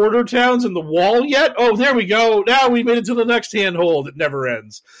like border towns and the wall yet? Oh, there we go. Now we made it to the next handhold. It never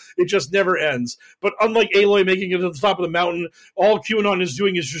ends. It just never ends. But unlike Aloy making it to the top of the mountain, all QAnon is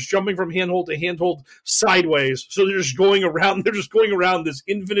doing is just jumping from handhold to handhold sideways. So they're just going around. They're just going around this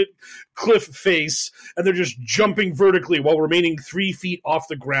infinite cliff face, and they're just jumping vertically while remaining 3 feet off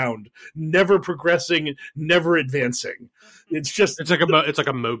the ground, never progressing, never advancing. It's like a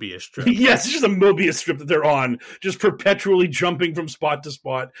Mobius strip. Yes, it's just a Mobius strip that they're on, just perpetually jumping from spot to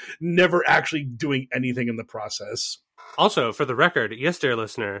spot, never actually doing anything in the process. Also, for the record, yes, dear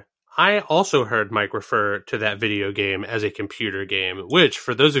listener, I also heard Mike refer to that video game as a computer game, which,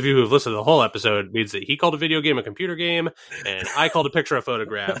 for those of you who have listened to the whole episode, means that he called a video game a computer game, and I called a picture a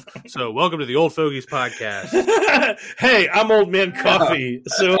photograph. So, welcome to the Old Fogies podcast. Hey, I'm Old Man Coffee,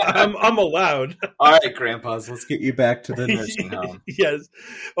 so I'm allowed. All right, grandpas, let's get you back to the nursing home. Yes.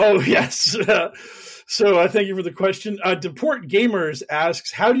 Oh, yes. So thank you for the question. Deport Gamers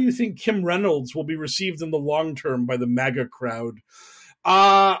asks, how do you think Kim Reynolds will be received in the long term by the MAGA crowd?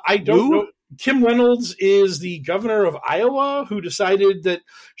 I don't know. Kim Reynolds is the governor of Iowa, who decided that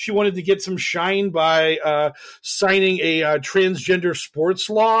she wanted to get some shine by signing a transgender sports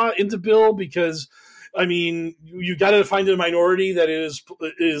law into bill, because, I mean, you got to find a minority that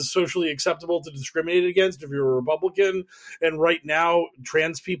is socially acceptable to discriminate against if you're a Republican. And right now,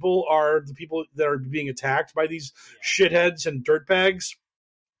 trans people are the people that are being attacked by these shitheads and dirtbags.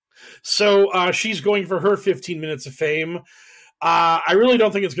 So she's going for her 15 minutes of fame. I really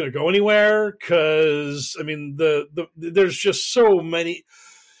don't think it's going to go anywhere, because, I mean, there's just so many.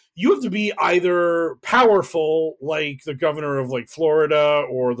 You have to be either powerful, like the governor of like Florida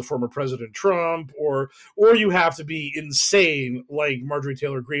or the former President Trump, or you have to be insane, like Marjorie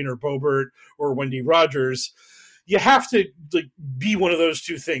Taylor Greene or Boebert or Wendy Rogers. You have to like be one of those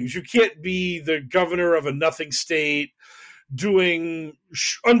two things. You can't be the governor of a nothing state doing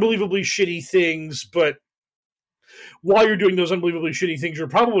unbelievably shitty things, but while you're doing those unbelievably shitty things, you're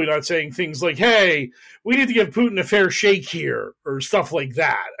probably not saying things like, hey, we need to give Putin a fair shake here, or stuff like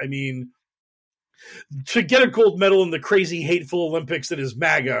that. I mean, to get a gold medal in the crazy, hateful Olympics that is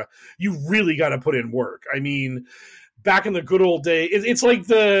MAGA, you really got to put in work. I mean, back in the good old day, it's like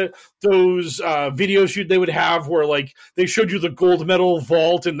those videos they would have where like they showed you the gold medal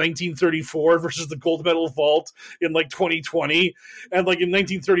vault in 1934 versus the gold medal vault in like 2020, and like in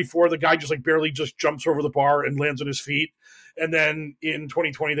 1934 the guy just like barely just jumps over the bar and lands on his feet, and then in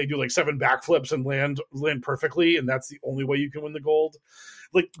 2020 they do like 7 backflips and land perfectly, and that's the only way you can win the gold.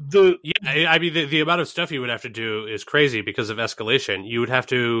 Like I mean, the amount of stuff you would have to do is crazy because of escalation. You would have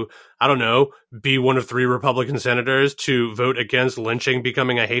to, I don't know, be one of 3 Republican senators to vote against lynching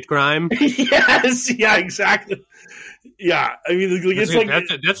becoming a hate crime. Yes, yeah, exactly. Yeah, I mean, it's like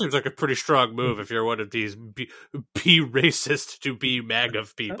that seems like a pretty strong move if you're one of these be racist to be MAGA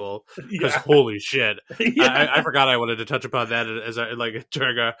people. Because holy shit, I forgot I wanted to touch upon that as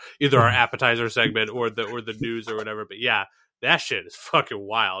during either our appetizer segment or the news or whatever. But yeah. That shit is fucking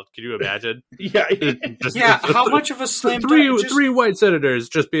wild. Can you imagine? How much of a slam dunk? 3 white senators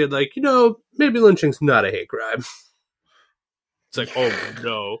just being like, maybe lynching's not a hate crime. It's like, oh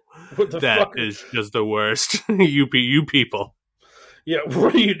no, that is just the worst. you people. Yeah,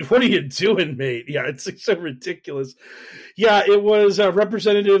 what are you doing, mate? Yeah, it's so ridiculous. Yeah, it was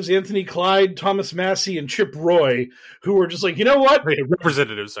Representatives Anthony Clyde, Thomas Massey, and Chip Roy who were just like, you know what? Wait,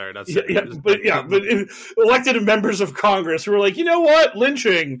 representatives, sorry, not senators. But elected members of Congress who were like, you know what?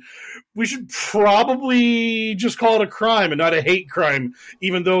 Lynching, we should probably just call it a crime and not a hate crime,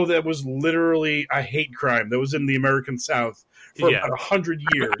 even though that was literally a hate crime that was in the American South for about 100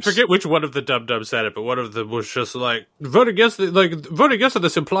 years. I forget which one of the dum-dums said it, but one of them was just like, vote against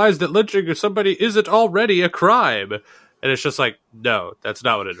this implies that lynching of somebody isn't already a crime. And it's just like, no, that's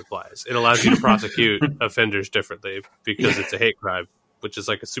not what it implies. It allows you to prosecute offenders differently because it's a hate crime, which is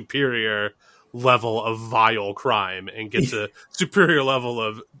like a superior level of vile crime and gets a superior level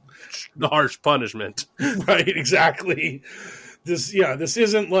of harsh punishment. Right, exactly. This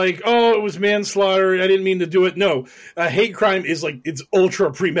isn't like, oh, it was manslaughter, I didn't mean to do it. No, a hate crime is like, it's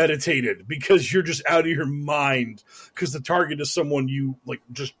ultra premeditated because you're just out of your mind because the target is someone you like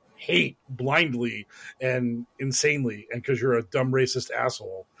just hate blindly and insanely, and because you're a dumb racist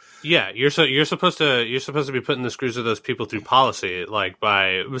asshole. Yeah, you're supposed to be putting the screws of those people through policy, like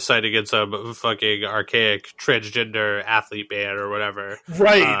by citing against some fucking archaic transgender athlete ban or whatever.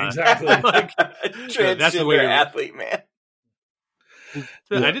 Right, exactly. Like, transgender that's the way athlete man. Yeah.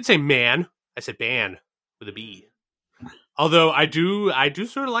 I didn't say man. I said ban with a B. Although I do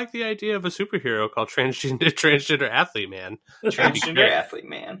sort of like the idea of a superhero called transgender athlete man. Transgender athlete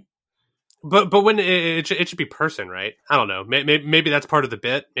man. But when it should be person, right? I don't know. Maybe that's part of the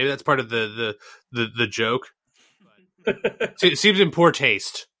bit. Maybe that's part of the joke. It seems in poor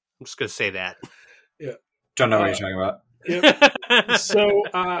taste. I'm just gonna say that. Yeah. Don't know what you're talking about. Yep. So,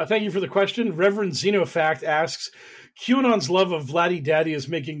 thank you for the question. Reverend Xenofact asks, QAnon's love of Vladdy Daddy is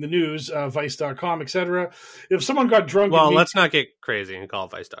making the news, Vice.com, etc. If someone got drunk... Well, let's not get crazy and call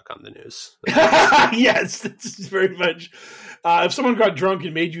Vice.com the news. Yes, that's very much. If someone got drunk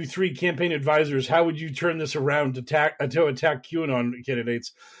and made you 3 campaign advisors, how would you turn this around to attack QAnon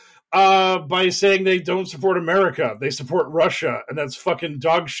candidates? By saying they don't support America. They support Russia, and that's fucking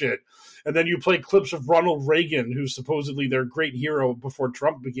dog shit. And then you play clips of Ronald Reagan, who's supposedly their great hero before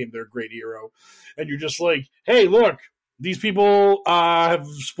Trump became their great hero. And you're just like, hey, look, these people have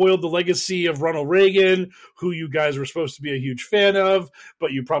spoiled the legacy of Ronald Reagan, who you guys were supposed to be a huge fan of,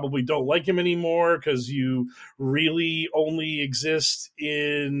 but you probably don't like him anymore because you really only exist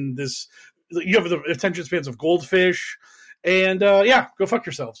in this. You have the attention spans of goldfish. And go fuck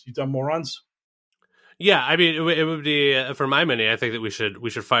yourselves, you dumb morons. Yeah, I mean, it would be for my money. I think that we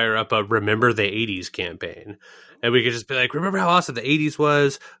should fire up a "Remember the '80s" campaign, and we could just be like, "Remember how awesome the '80s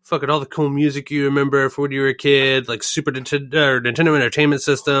was? Fucking all the cool music you remember from when you were a kid, like Super Nintendo Entertainment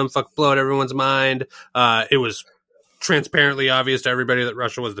System. Fuck, blow out everyone's mind. It was transparently obvious to everybody that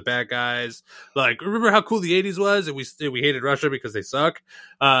Russia was the bad guys. Like, remember how cool the '80s was, and we hated Russia because they suck.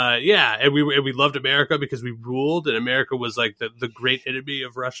 And we loved America because we ruled, and America was like the great enemy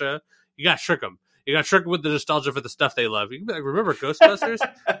of Russia. You got shook them." You got tricked with the nostalgia for the stuff they love. You can be like, remember Ghostbusters?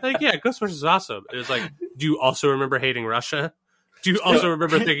 Like, yeah, Ghostbusters is awesome. It was like, do you also remember hating Russia? Do you also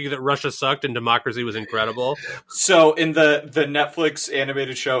remember thinking that Russia sucked and democracy was incredible? So in the Netflix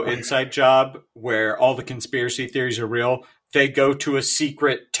animated show Inside Job, where all the conspiracy theories are real, they go to a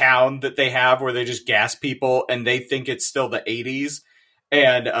secret town that they have where they just gas people and they think it's still the 80s.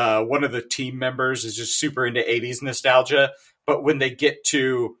 And one of the team members is just super into 80s nostalgia. But when they get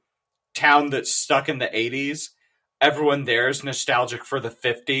to town that's stuck in the 80s, everyone there is nostalgic for the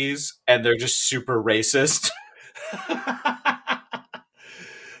 50s and they're just super racist.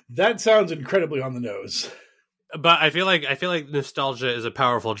 That sounds incredibly on the nose. But I feel like nostalgia is a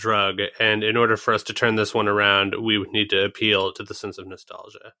powerful drug, and in order for us to turn this one around, we would need to appeal to the sense of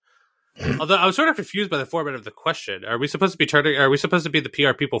nostalgia. Although I was sort of confused by the format of the question. Are we supposed to be the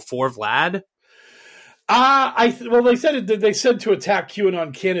PR people for Vlad? They said to attack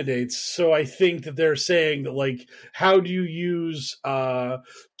QAnon candidates, so I think that they're saying that, like, how do you use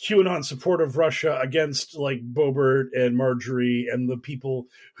QAnon support of Russia against, like, Boebert and Marjorie and the people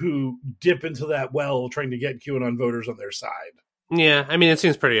who dip into that well trying to get QAnon voters on their side? Yeah, I mean, it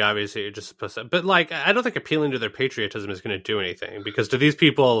seems pretty obvious that you're just supposed to, but, like, I don't think appealing to their patriotism is going to do anything, because to these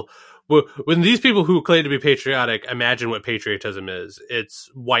people, when these people who claim to be patriotic imagine what patriotism is, it's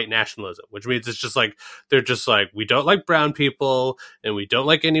white nationalism, which means it's just like, they're just like, we don't like brown people, and we don't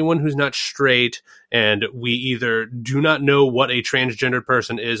like anyone who's not straight, and we either do not know what a transgender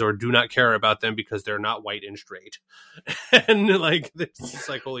person is or do not care about them because they're not white and straight. And, like, it's just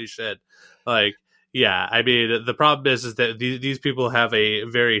like, holy shit. Like, yeah, I mean, the problem is that these people have a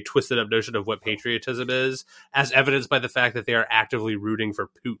very twisted up notion of what patriotism is, as evidenced by the fact that they are actively rooting for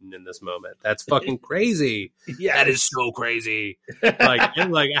Putin in this moment. That's fucking crazy. Yes. That is so crazy. Like,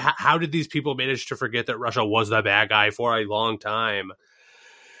 how did these people manage to forget that Russia was the bad guy for a long time?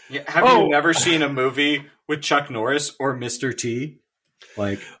 Yeah, have you never seen a movie with Chuck Norris or Mr. T?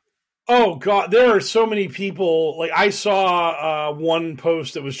 Like, oh god, there are so many people. Like, I saw one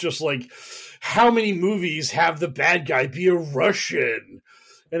post that was just like, how many movies have the bad guy be a Russian?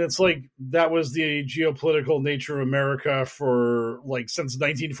 And it's like, that was the geopolitical nature of America for, like, since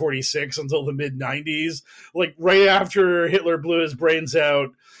 1946 until the mid-90s. Like, right after Hitler blew his brains out,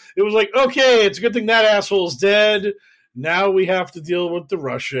 it was like, okay, it's a good thing that asshole's dead. now we have to deal with the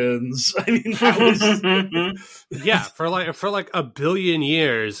Russians. I mean, that was... yeah, for like a billion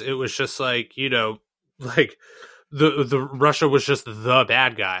years, it was just like, you know, like the Russia was just the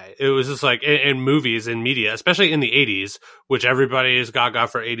bad guy. It was just like in movies and media, especially in the 80s, which everybody is gaga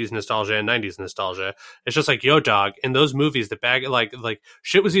for 80s nostalgia and 90s nostalgia. It's just like, yo, dog, in those movies, the bad, like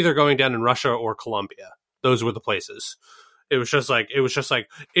shit was either going down in Russia or Colombia. Those were the places. It was just like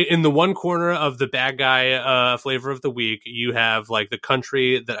in the one corner of the bad guy flavor of the week, you have like the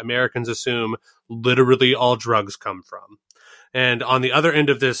country that Americans assume literally all drugs come from. And on the other end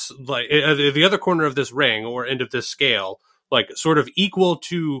of this, like the other corner of this ring or end of this scale, like sort of equal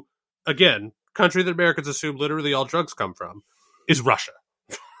to, again, country that Americans assume literally all drugs come from, is Russia.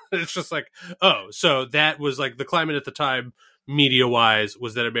 It's just like, oh, so that was like the climate at the time, media wise,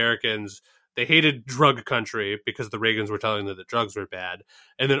 was that Americans, they hated drug country because the Reagans were telling them that drugs were bad.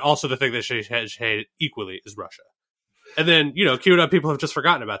 And then also the thing that she hated equally is Russia. And then, you know, QAnon people have just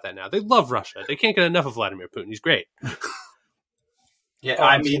forgotten about that now. They love Russia. They can't get enough of Vladimir Putin. He's great. Yeah,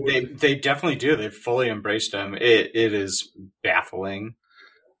 I mean, they definitely do. They've fully embraced him. It is baffling.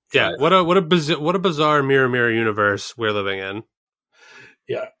 Yeah, what a bizarre mirror universe we're living in.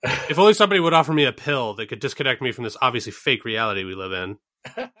 Yeah. If only somebody would offer me a pill that could disconnect me from this obviously fake reality we live in.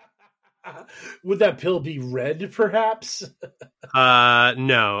 Would that pill be red, perhaps?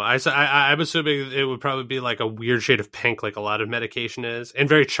 No. I'm assuming it would probably be like a weird shade of pink, like a lot of medication is, and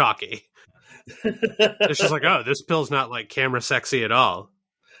very chalky. It's just like, oh, this pill's not like camera sexy at all.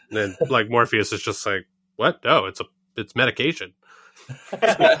 And then like Morpheus is just like, what? No, it's medication.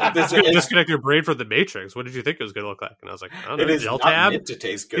 Disconnect your brain from the Matrix. What did you think it was going to look like? And I was like, I don't know, it is gel not tab. meant to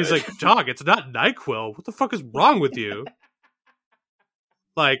taste good. He's like, dog, it's not NyQuil. What the fuck is wrong with you?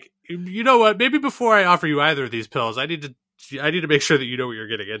 Like, you know what? Maybe before I offer you either of these pills, I need to make sure that you know what you're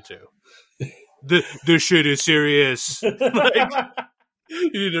getting into. This shit is serious. Like,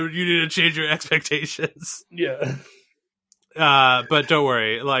 you need to change your expectations. Yeah. But don't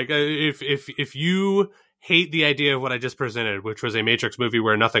worry. Like, if you hate the idea of what I just presented, which was a Matrix movie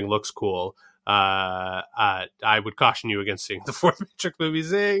where nothing looks cool, I would caution you against seeing the fourth Matrix movie.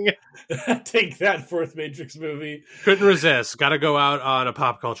 Zing! Take that, fourth Matrix movie. Couldn't resist. Got to go out on a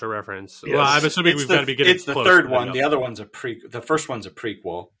pop culture reference. Yes. Well, I'm assuming we've got to be getting. It's the third one. The other one's the first one's a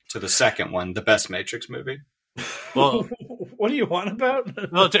prequel to the second one, the best Matrix movie. Well, what do you want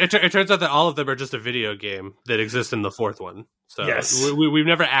about? Well, it turns out that all of them are just a video game that exists in the fourth one. So yes. We've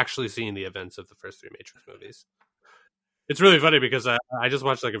never actually seen the events of the first three Matrix movies. It's really funny because I just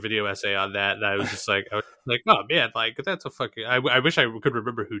watched like a video essay on that, and I was just like, oh man, like that's a fucking. I wish I could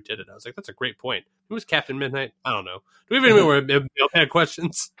remember who did it. I was like, that's a great point. Who was Captain Midnight? I don't know. Do we have any more mailbag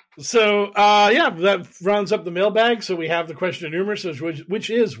questions? So yeah, that rounds up the mailbag. So we have the question of numerous, which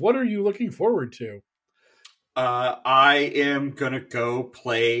is, what are you looking forward to? I am gonna go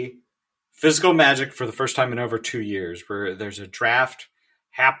play Physical Magic for the first time in over 2 years, where there's a draft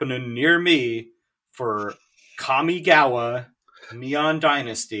happening near me for Kamigawa Neon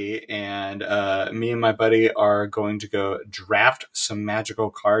Dynasty, and me and my buddy are going to go draft some magical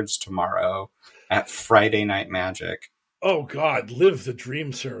cards tomorrow at Friday Night Magic. Oh God, live the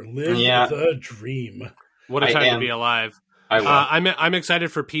dream, sir. Live the dream. What a time to be alive. I will. I'm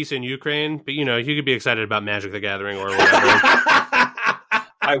excited for peace in Ukraine, but you know, you could be excited about Magic the Gathering or whatever.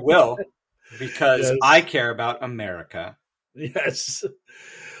 I will, because I care about America. Yes.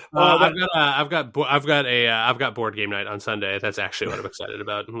 I've got board game night on Sunday. That's actually what I'm excited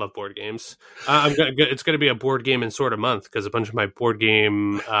about. I love board games. It's going to be a board game and sort of month because a bunch of my board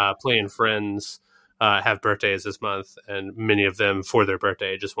game playing friends have birthdays this month, and many of them for their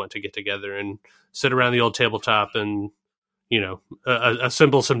birthday just want to get together and sit around the old tabletop and, you know,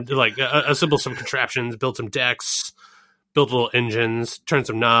 assemble some contraptions, build some decks, build little engines, turn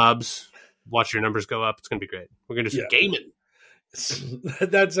some knobs, watch your numbers go up. It's going to be great. We're going to do some gaming.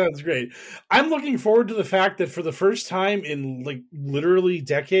 That sounds great. I'm looking forward to the fact that for the first time in like literally a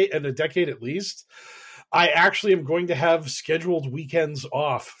decade at least, I actually am going to have scheduled weekends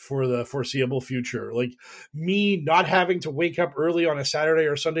off for the foreseeable future. Like me not having to wake up early on a Saturday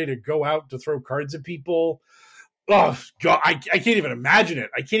or Sunday to go out to throw cards at people. Oh God, I can't even imagine it.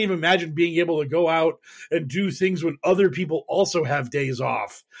 I can't even imagine being able to go out and do things when other people also have days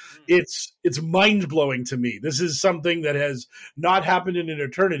off. It's mind-blowing to me. This is something that has not happened in an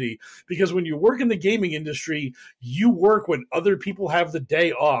eternity, because when you work in the gaming industry, you work when other people have the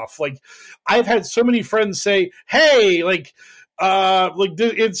day off. Like I've had so many friends say, hey, like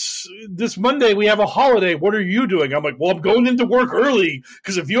it's this Monday, we have a holiday. What are you doing? I'm like, well, I'm going into work early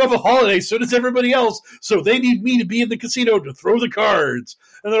because if you have a holiday, so does everybody else. So they need me to be in the casino to throw the cards.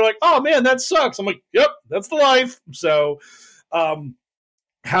 And they're like, oh man, that sucks. I'm like, yep, that's the life. So,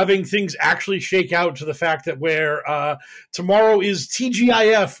 having things actually shake out to the fact that where tomorrow is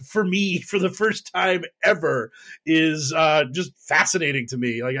TGIF for me for the first time ever is just fascinating to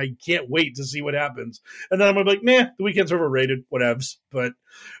me. Like, I can't wait to see what happens. And then I'm like, the weekend's overrated, whatevs. But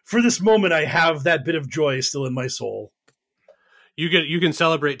for this moment, I have that bit of joy still in my soul. You can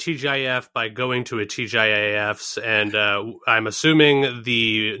celebrate TGIF by going to a TGIFs, and I'm assuming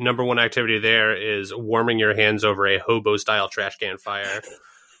the number one activity there is warming your hands over a hobo-style trash can fire.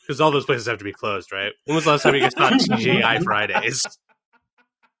 Because all those places have to be closed, right? When was the last time you guys saw TGI Fridays?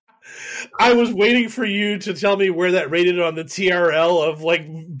 I was waiting for you to tell me where that rated on the TRL of like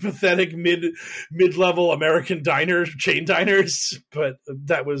pathetic mid-level American chain diners, but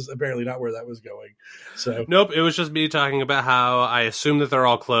that was apparently not where that was going. So nope, it was just me talking about how I assume that they're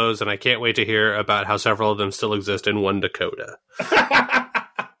all closed, and I can't wait to hear about how several of them still exist in one Dakota.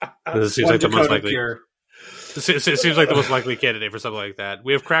 This seems like the most likely. It seems like the most likely candidate for something like that.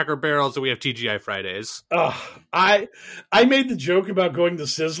 We have Cracker Barrels and we have TGI Fridays. I made the joke about going to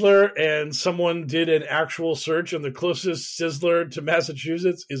Sizzler, and someone did an actual search, and the closest Sizzler to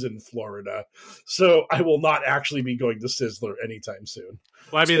Massachusetts is in Florida. So I will not actually be going to Sizzler anytime soon.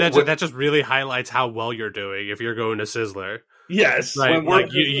 Well, I mean, that just really highlights how well you're doing if you're going to Sizzler. Yes. Right?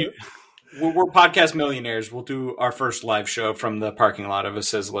 When we're podcast millionaires, we'll do our first live show from the parking lot of a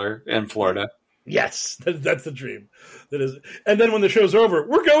Sizzler in Florida. Yes, that's the dream. That is, and then when the show's over,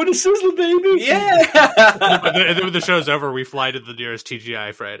 we're going to Sizzler, baby. Yeah. And then when the show's over, we fly to the nearest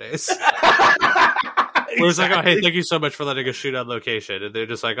TGI Fridays. We're just like, oh, hey, thank you so much for letting us shoot on location. And they're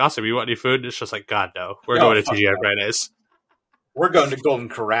just like, awesome. You want any food? And it's just like, God, no. We're going to TGI Fridays. We're going to Golden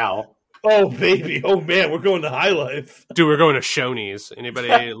Corral. Oh, baby. Oh, man. We're going to High Life. Dude, we're going to Shoney's.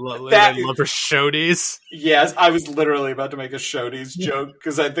 Anybody love for Shoney's? Yes, I was literally about to make a Shoney's joke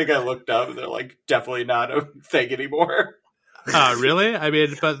because I think I looked up and they're like, definitely not a thing anymore. Really? I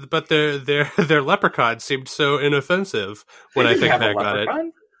mean, but their leprechaun seemed so inoffensive when I think back on it.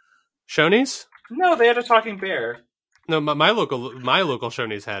 Shoney's? No, they had a talking bear. No, my local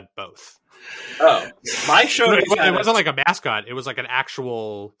Shoney's had both. Oh, my Shoney's it wasn't like a mascot. It was like an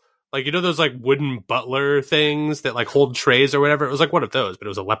actual... Like, you know those, like, wooden butler things that, like, hold trays or whatever? It was like one of those, but it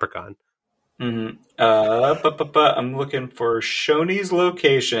was a leprechaun. Mm-hmm. I'm looking for Shoney's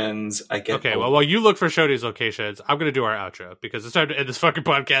locations. Okay, well, while you look for Shoney's locations, I'm going to do our outro, because it's time to end this fucking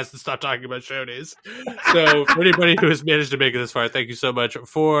podcast and stop talking about Shoney's. So, for anybody who has managed to make it this far, thank you so much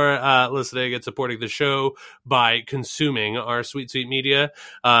for listening and supporting the show by consuming our sweet, sweet media.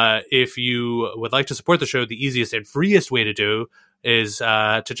 If you would like to support the show, the easiest and freest way to do is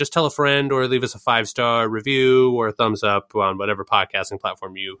to just tell a friend or leave us a 5-star review or a thumbs up on whatever podcasting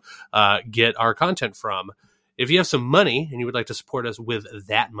platform you get our content from. If you have some money and you would like to support us with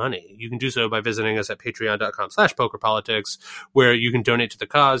that money, you can do so by visiting us at patreon.com/pokerpolitics, where you can donate to the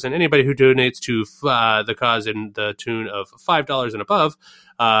cause. And anybody who donates to the cause in the tune of $5 and above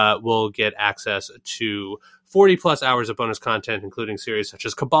will get access to 40 plus hours of bonus content, including series such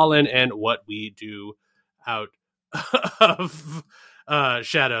as Kabbalin and What We Do Out of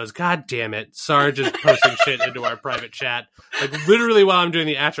Shadows. God damn it. Sarge is posting shit into our private chat. Like, literally while I'm doing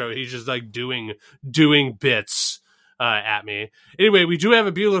the outro, he's just like doing bits at me. Anyway, we do have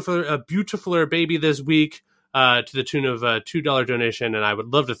a beautifuler baby this week to the tune of a $2 donation, and I would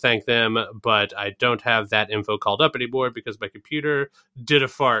love to thank them, but I don't have that info called up anymore because my computer did a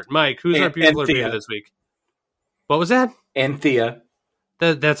fart. Mike, who's our beautifuler baby this week? What was that? Anthea.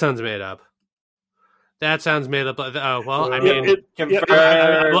 That sounds made up. That sounds made up. Oh, well, I mean,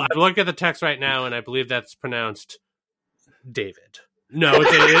 I look at the text right now, and I believe that's pronounced David. No,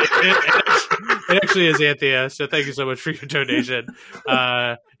 it actually is Anthea, so thank you so much for your donation.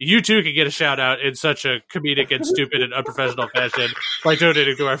 You too can get a shout out in such a comedic and stupid and unprofessional fashion by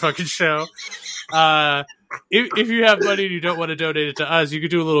donating to our fucking show. If you have money and you don't want to donate it to us, you can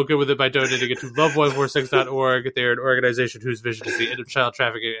do a little good with it by donating it to love146.org. They're an organization whose vision is the end of child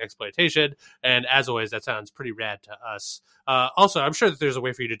trafficking and exploitation. And as always, that sounds pretty rad to us. Also, I'm sure that there's a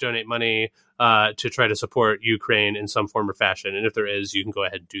way for you to donate money to try to support Ukraine in some form or fashion. And if there is, you can go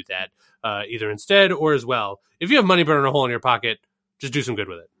ahead and do that either instead or as well. If you have money burning a hole in your pocket, just do some good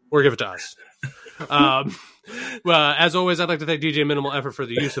with it or give it to us. Well, as always, I'd like to thank DJ Minimal Effort for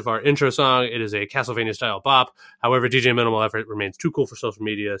the use of our intro song. It is a Castlevania-style bop. However, DJ Minimal Effort remains too cool for social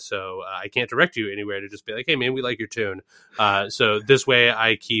media, so I can't direct you anywhere to just be like, hey, man, we like your tune. So this way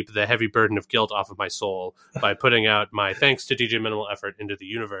I keep the heavy burden of guilt off of my soul by putting out my thanks to DJ Minimal Effort into the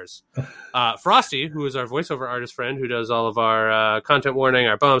universe. Frosty, who is our voiceover artist friend, who does all of our content warning,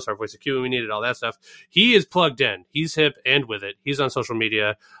 our bumps, our voice of Q when we needed, all that stuff, he is plugged in. He's hip and with it. He's on social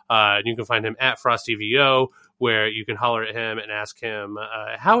media. And you can find him at FrostyVO, where you can holler at him and ask him,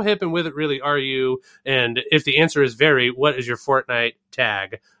 how hip and with it really are you? And if the answer is very, what is your Fortnite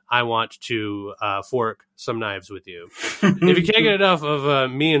tag? I want to fork some knives with you. If you can't get enough of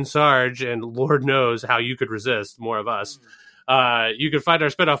me and Sarge, and Lord knows how you could resist more of us, you can find our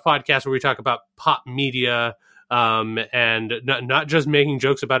spinoff podcast where we talk about pop media and not just making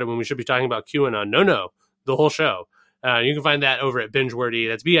jokes about it when we should be talking about QAnon. No, the whole show. You can find that over at Bingewordy.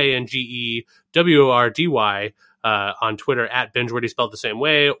 That's BingeWordy on Twitter at Bingewordy, spelled the same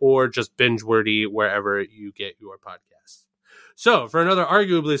way, or just Bingewordy wherever you get your podcasts. So, for another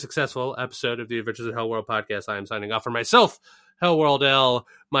arguably successful episode of the Adventures of Hellworld podcast, I am signing off for myself, Hellworld L,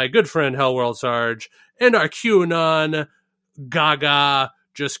 my good friend Hellworld Sarge, and our QAnon gaga,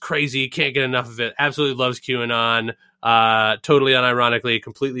 just crazy, can't get enough of it, absolutely loves QAnon. Totally unironically,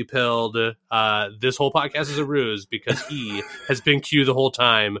 completely pilled. This whole podcast is a ruse because he has been Q the whole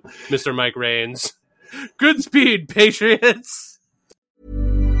time, Mr. Mike Rains. Good speed, Patriots!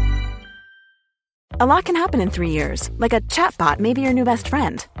 A lot can happen in 3 years, like a chatbot may be your new best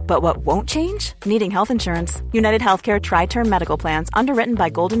friend. But what won't change? Needing health insurance. United Healthcare Tri-Term Medical Plans, underwritten by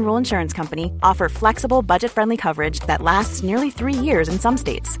Golden Rule Insurance Company, offer flexible, budget-friendly coverage that lasts nearly 3 years in some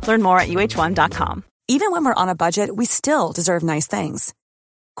states. Learn more at UH1.com. Even when we're on a budget, we still deserve nice things.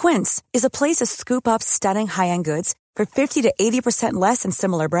 Quince is a place to scoop up stunning high-end goods for 50 to 80% less than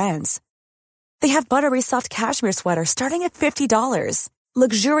similar brands. They have buttery soft cashmere sweaters starting at $50,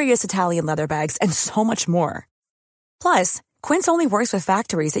 luxurious Italian leather bags, and so much more. Plus, Quince only works with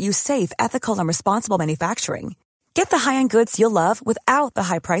factories that use safe, ethical, and responsible manufacturing. Get the high-end goods you'll love without the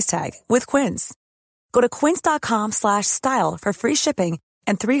high price tag with Quince. Go to quince.com/style for free shipping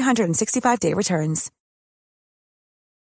and 365-day returns.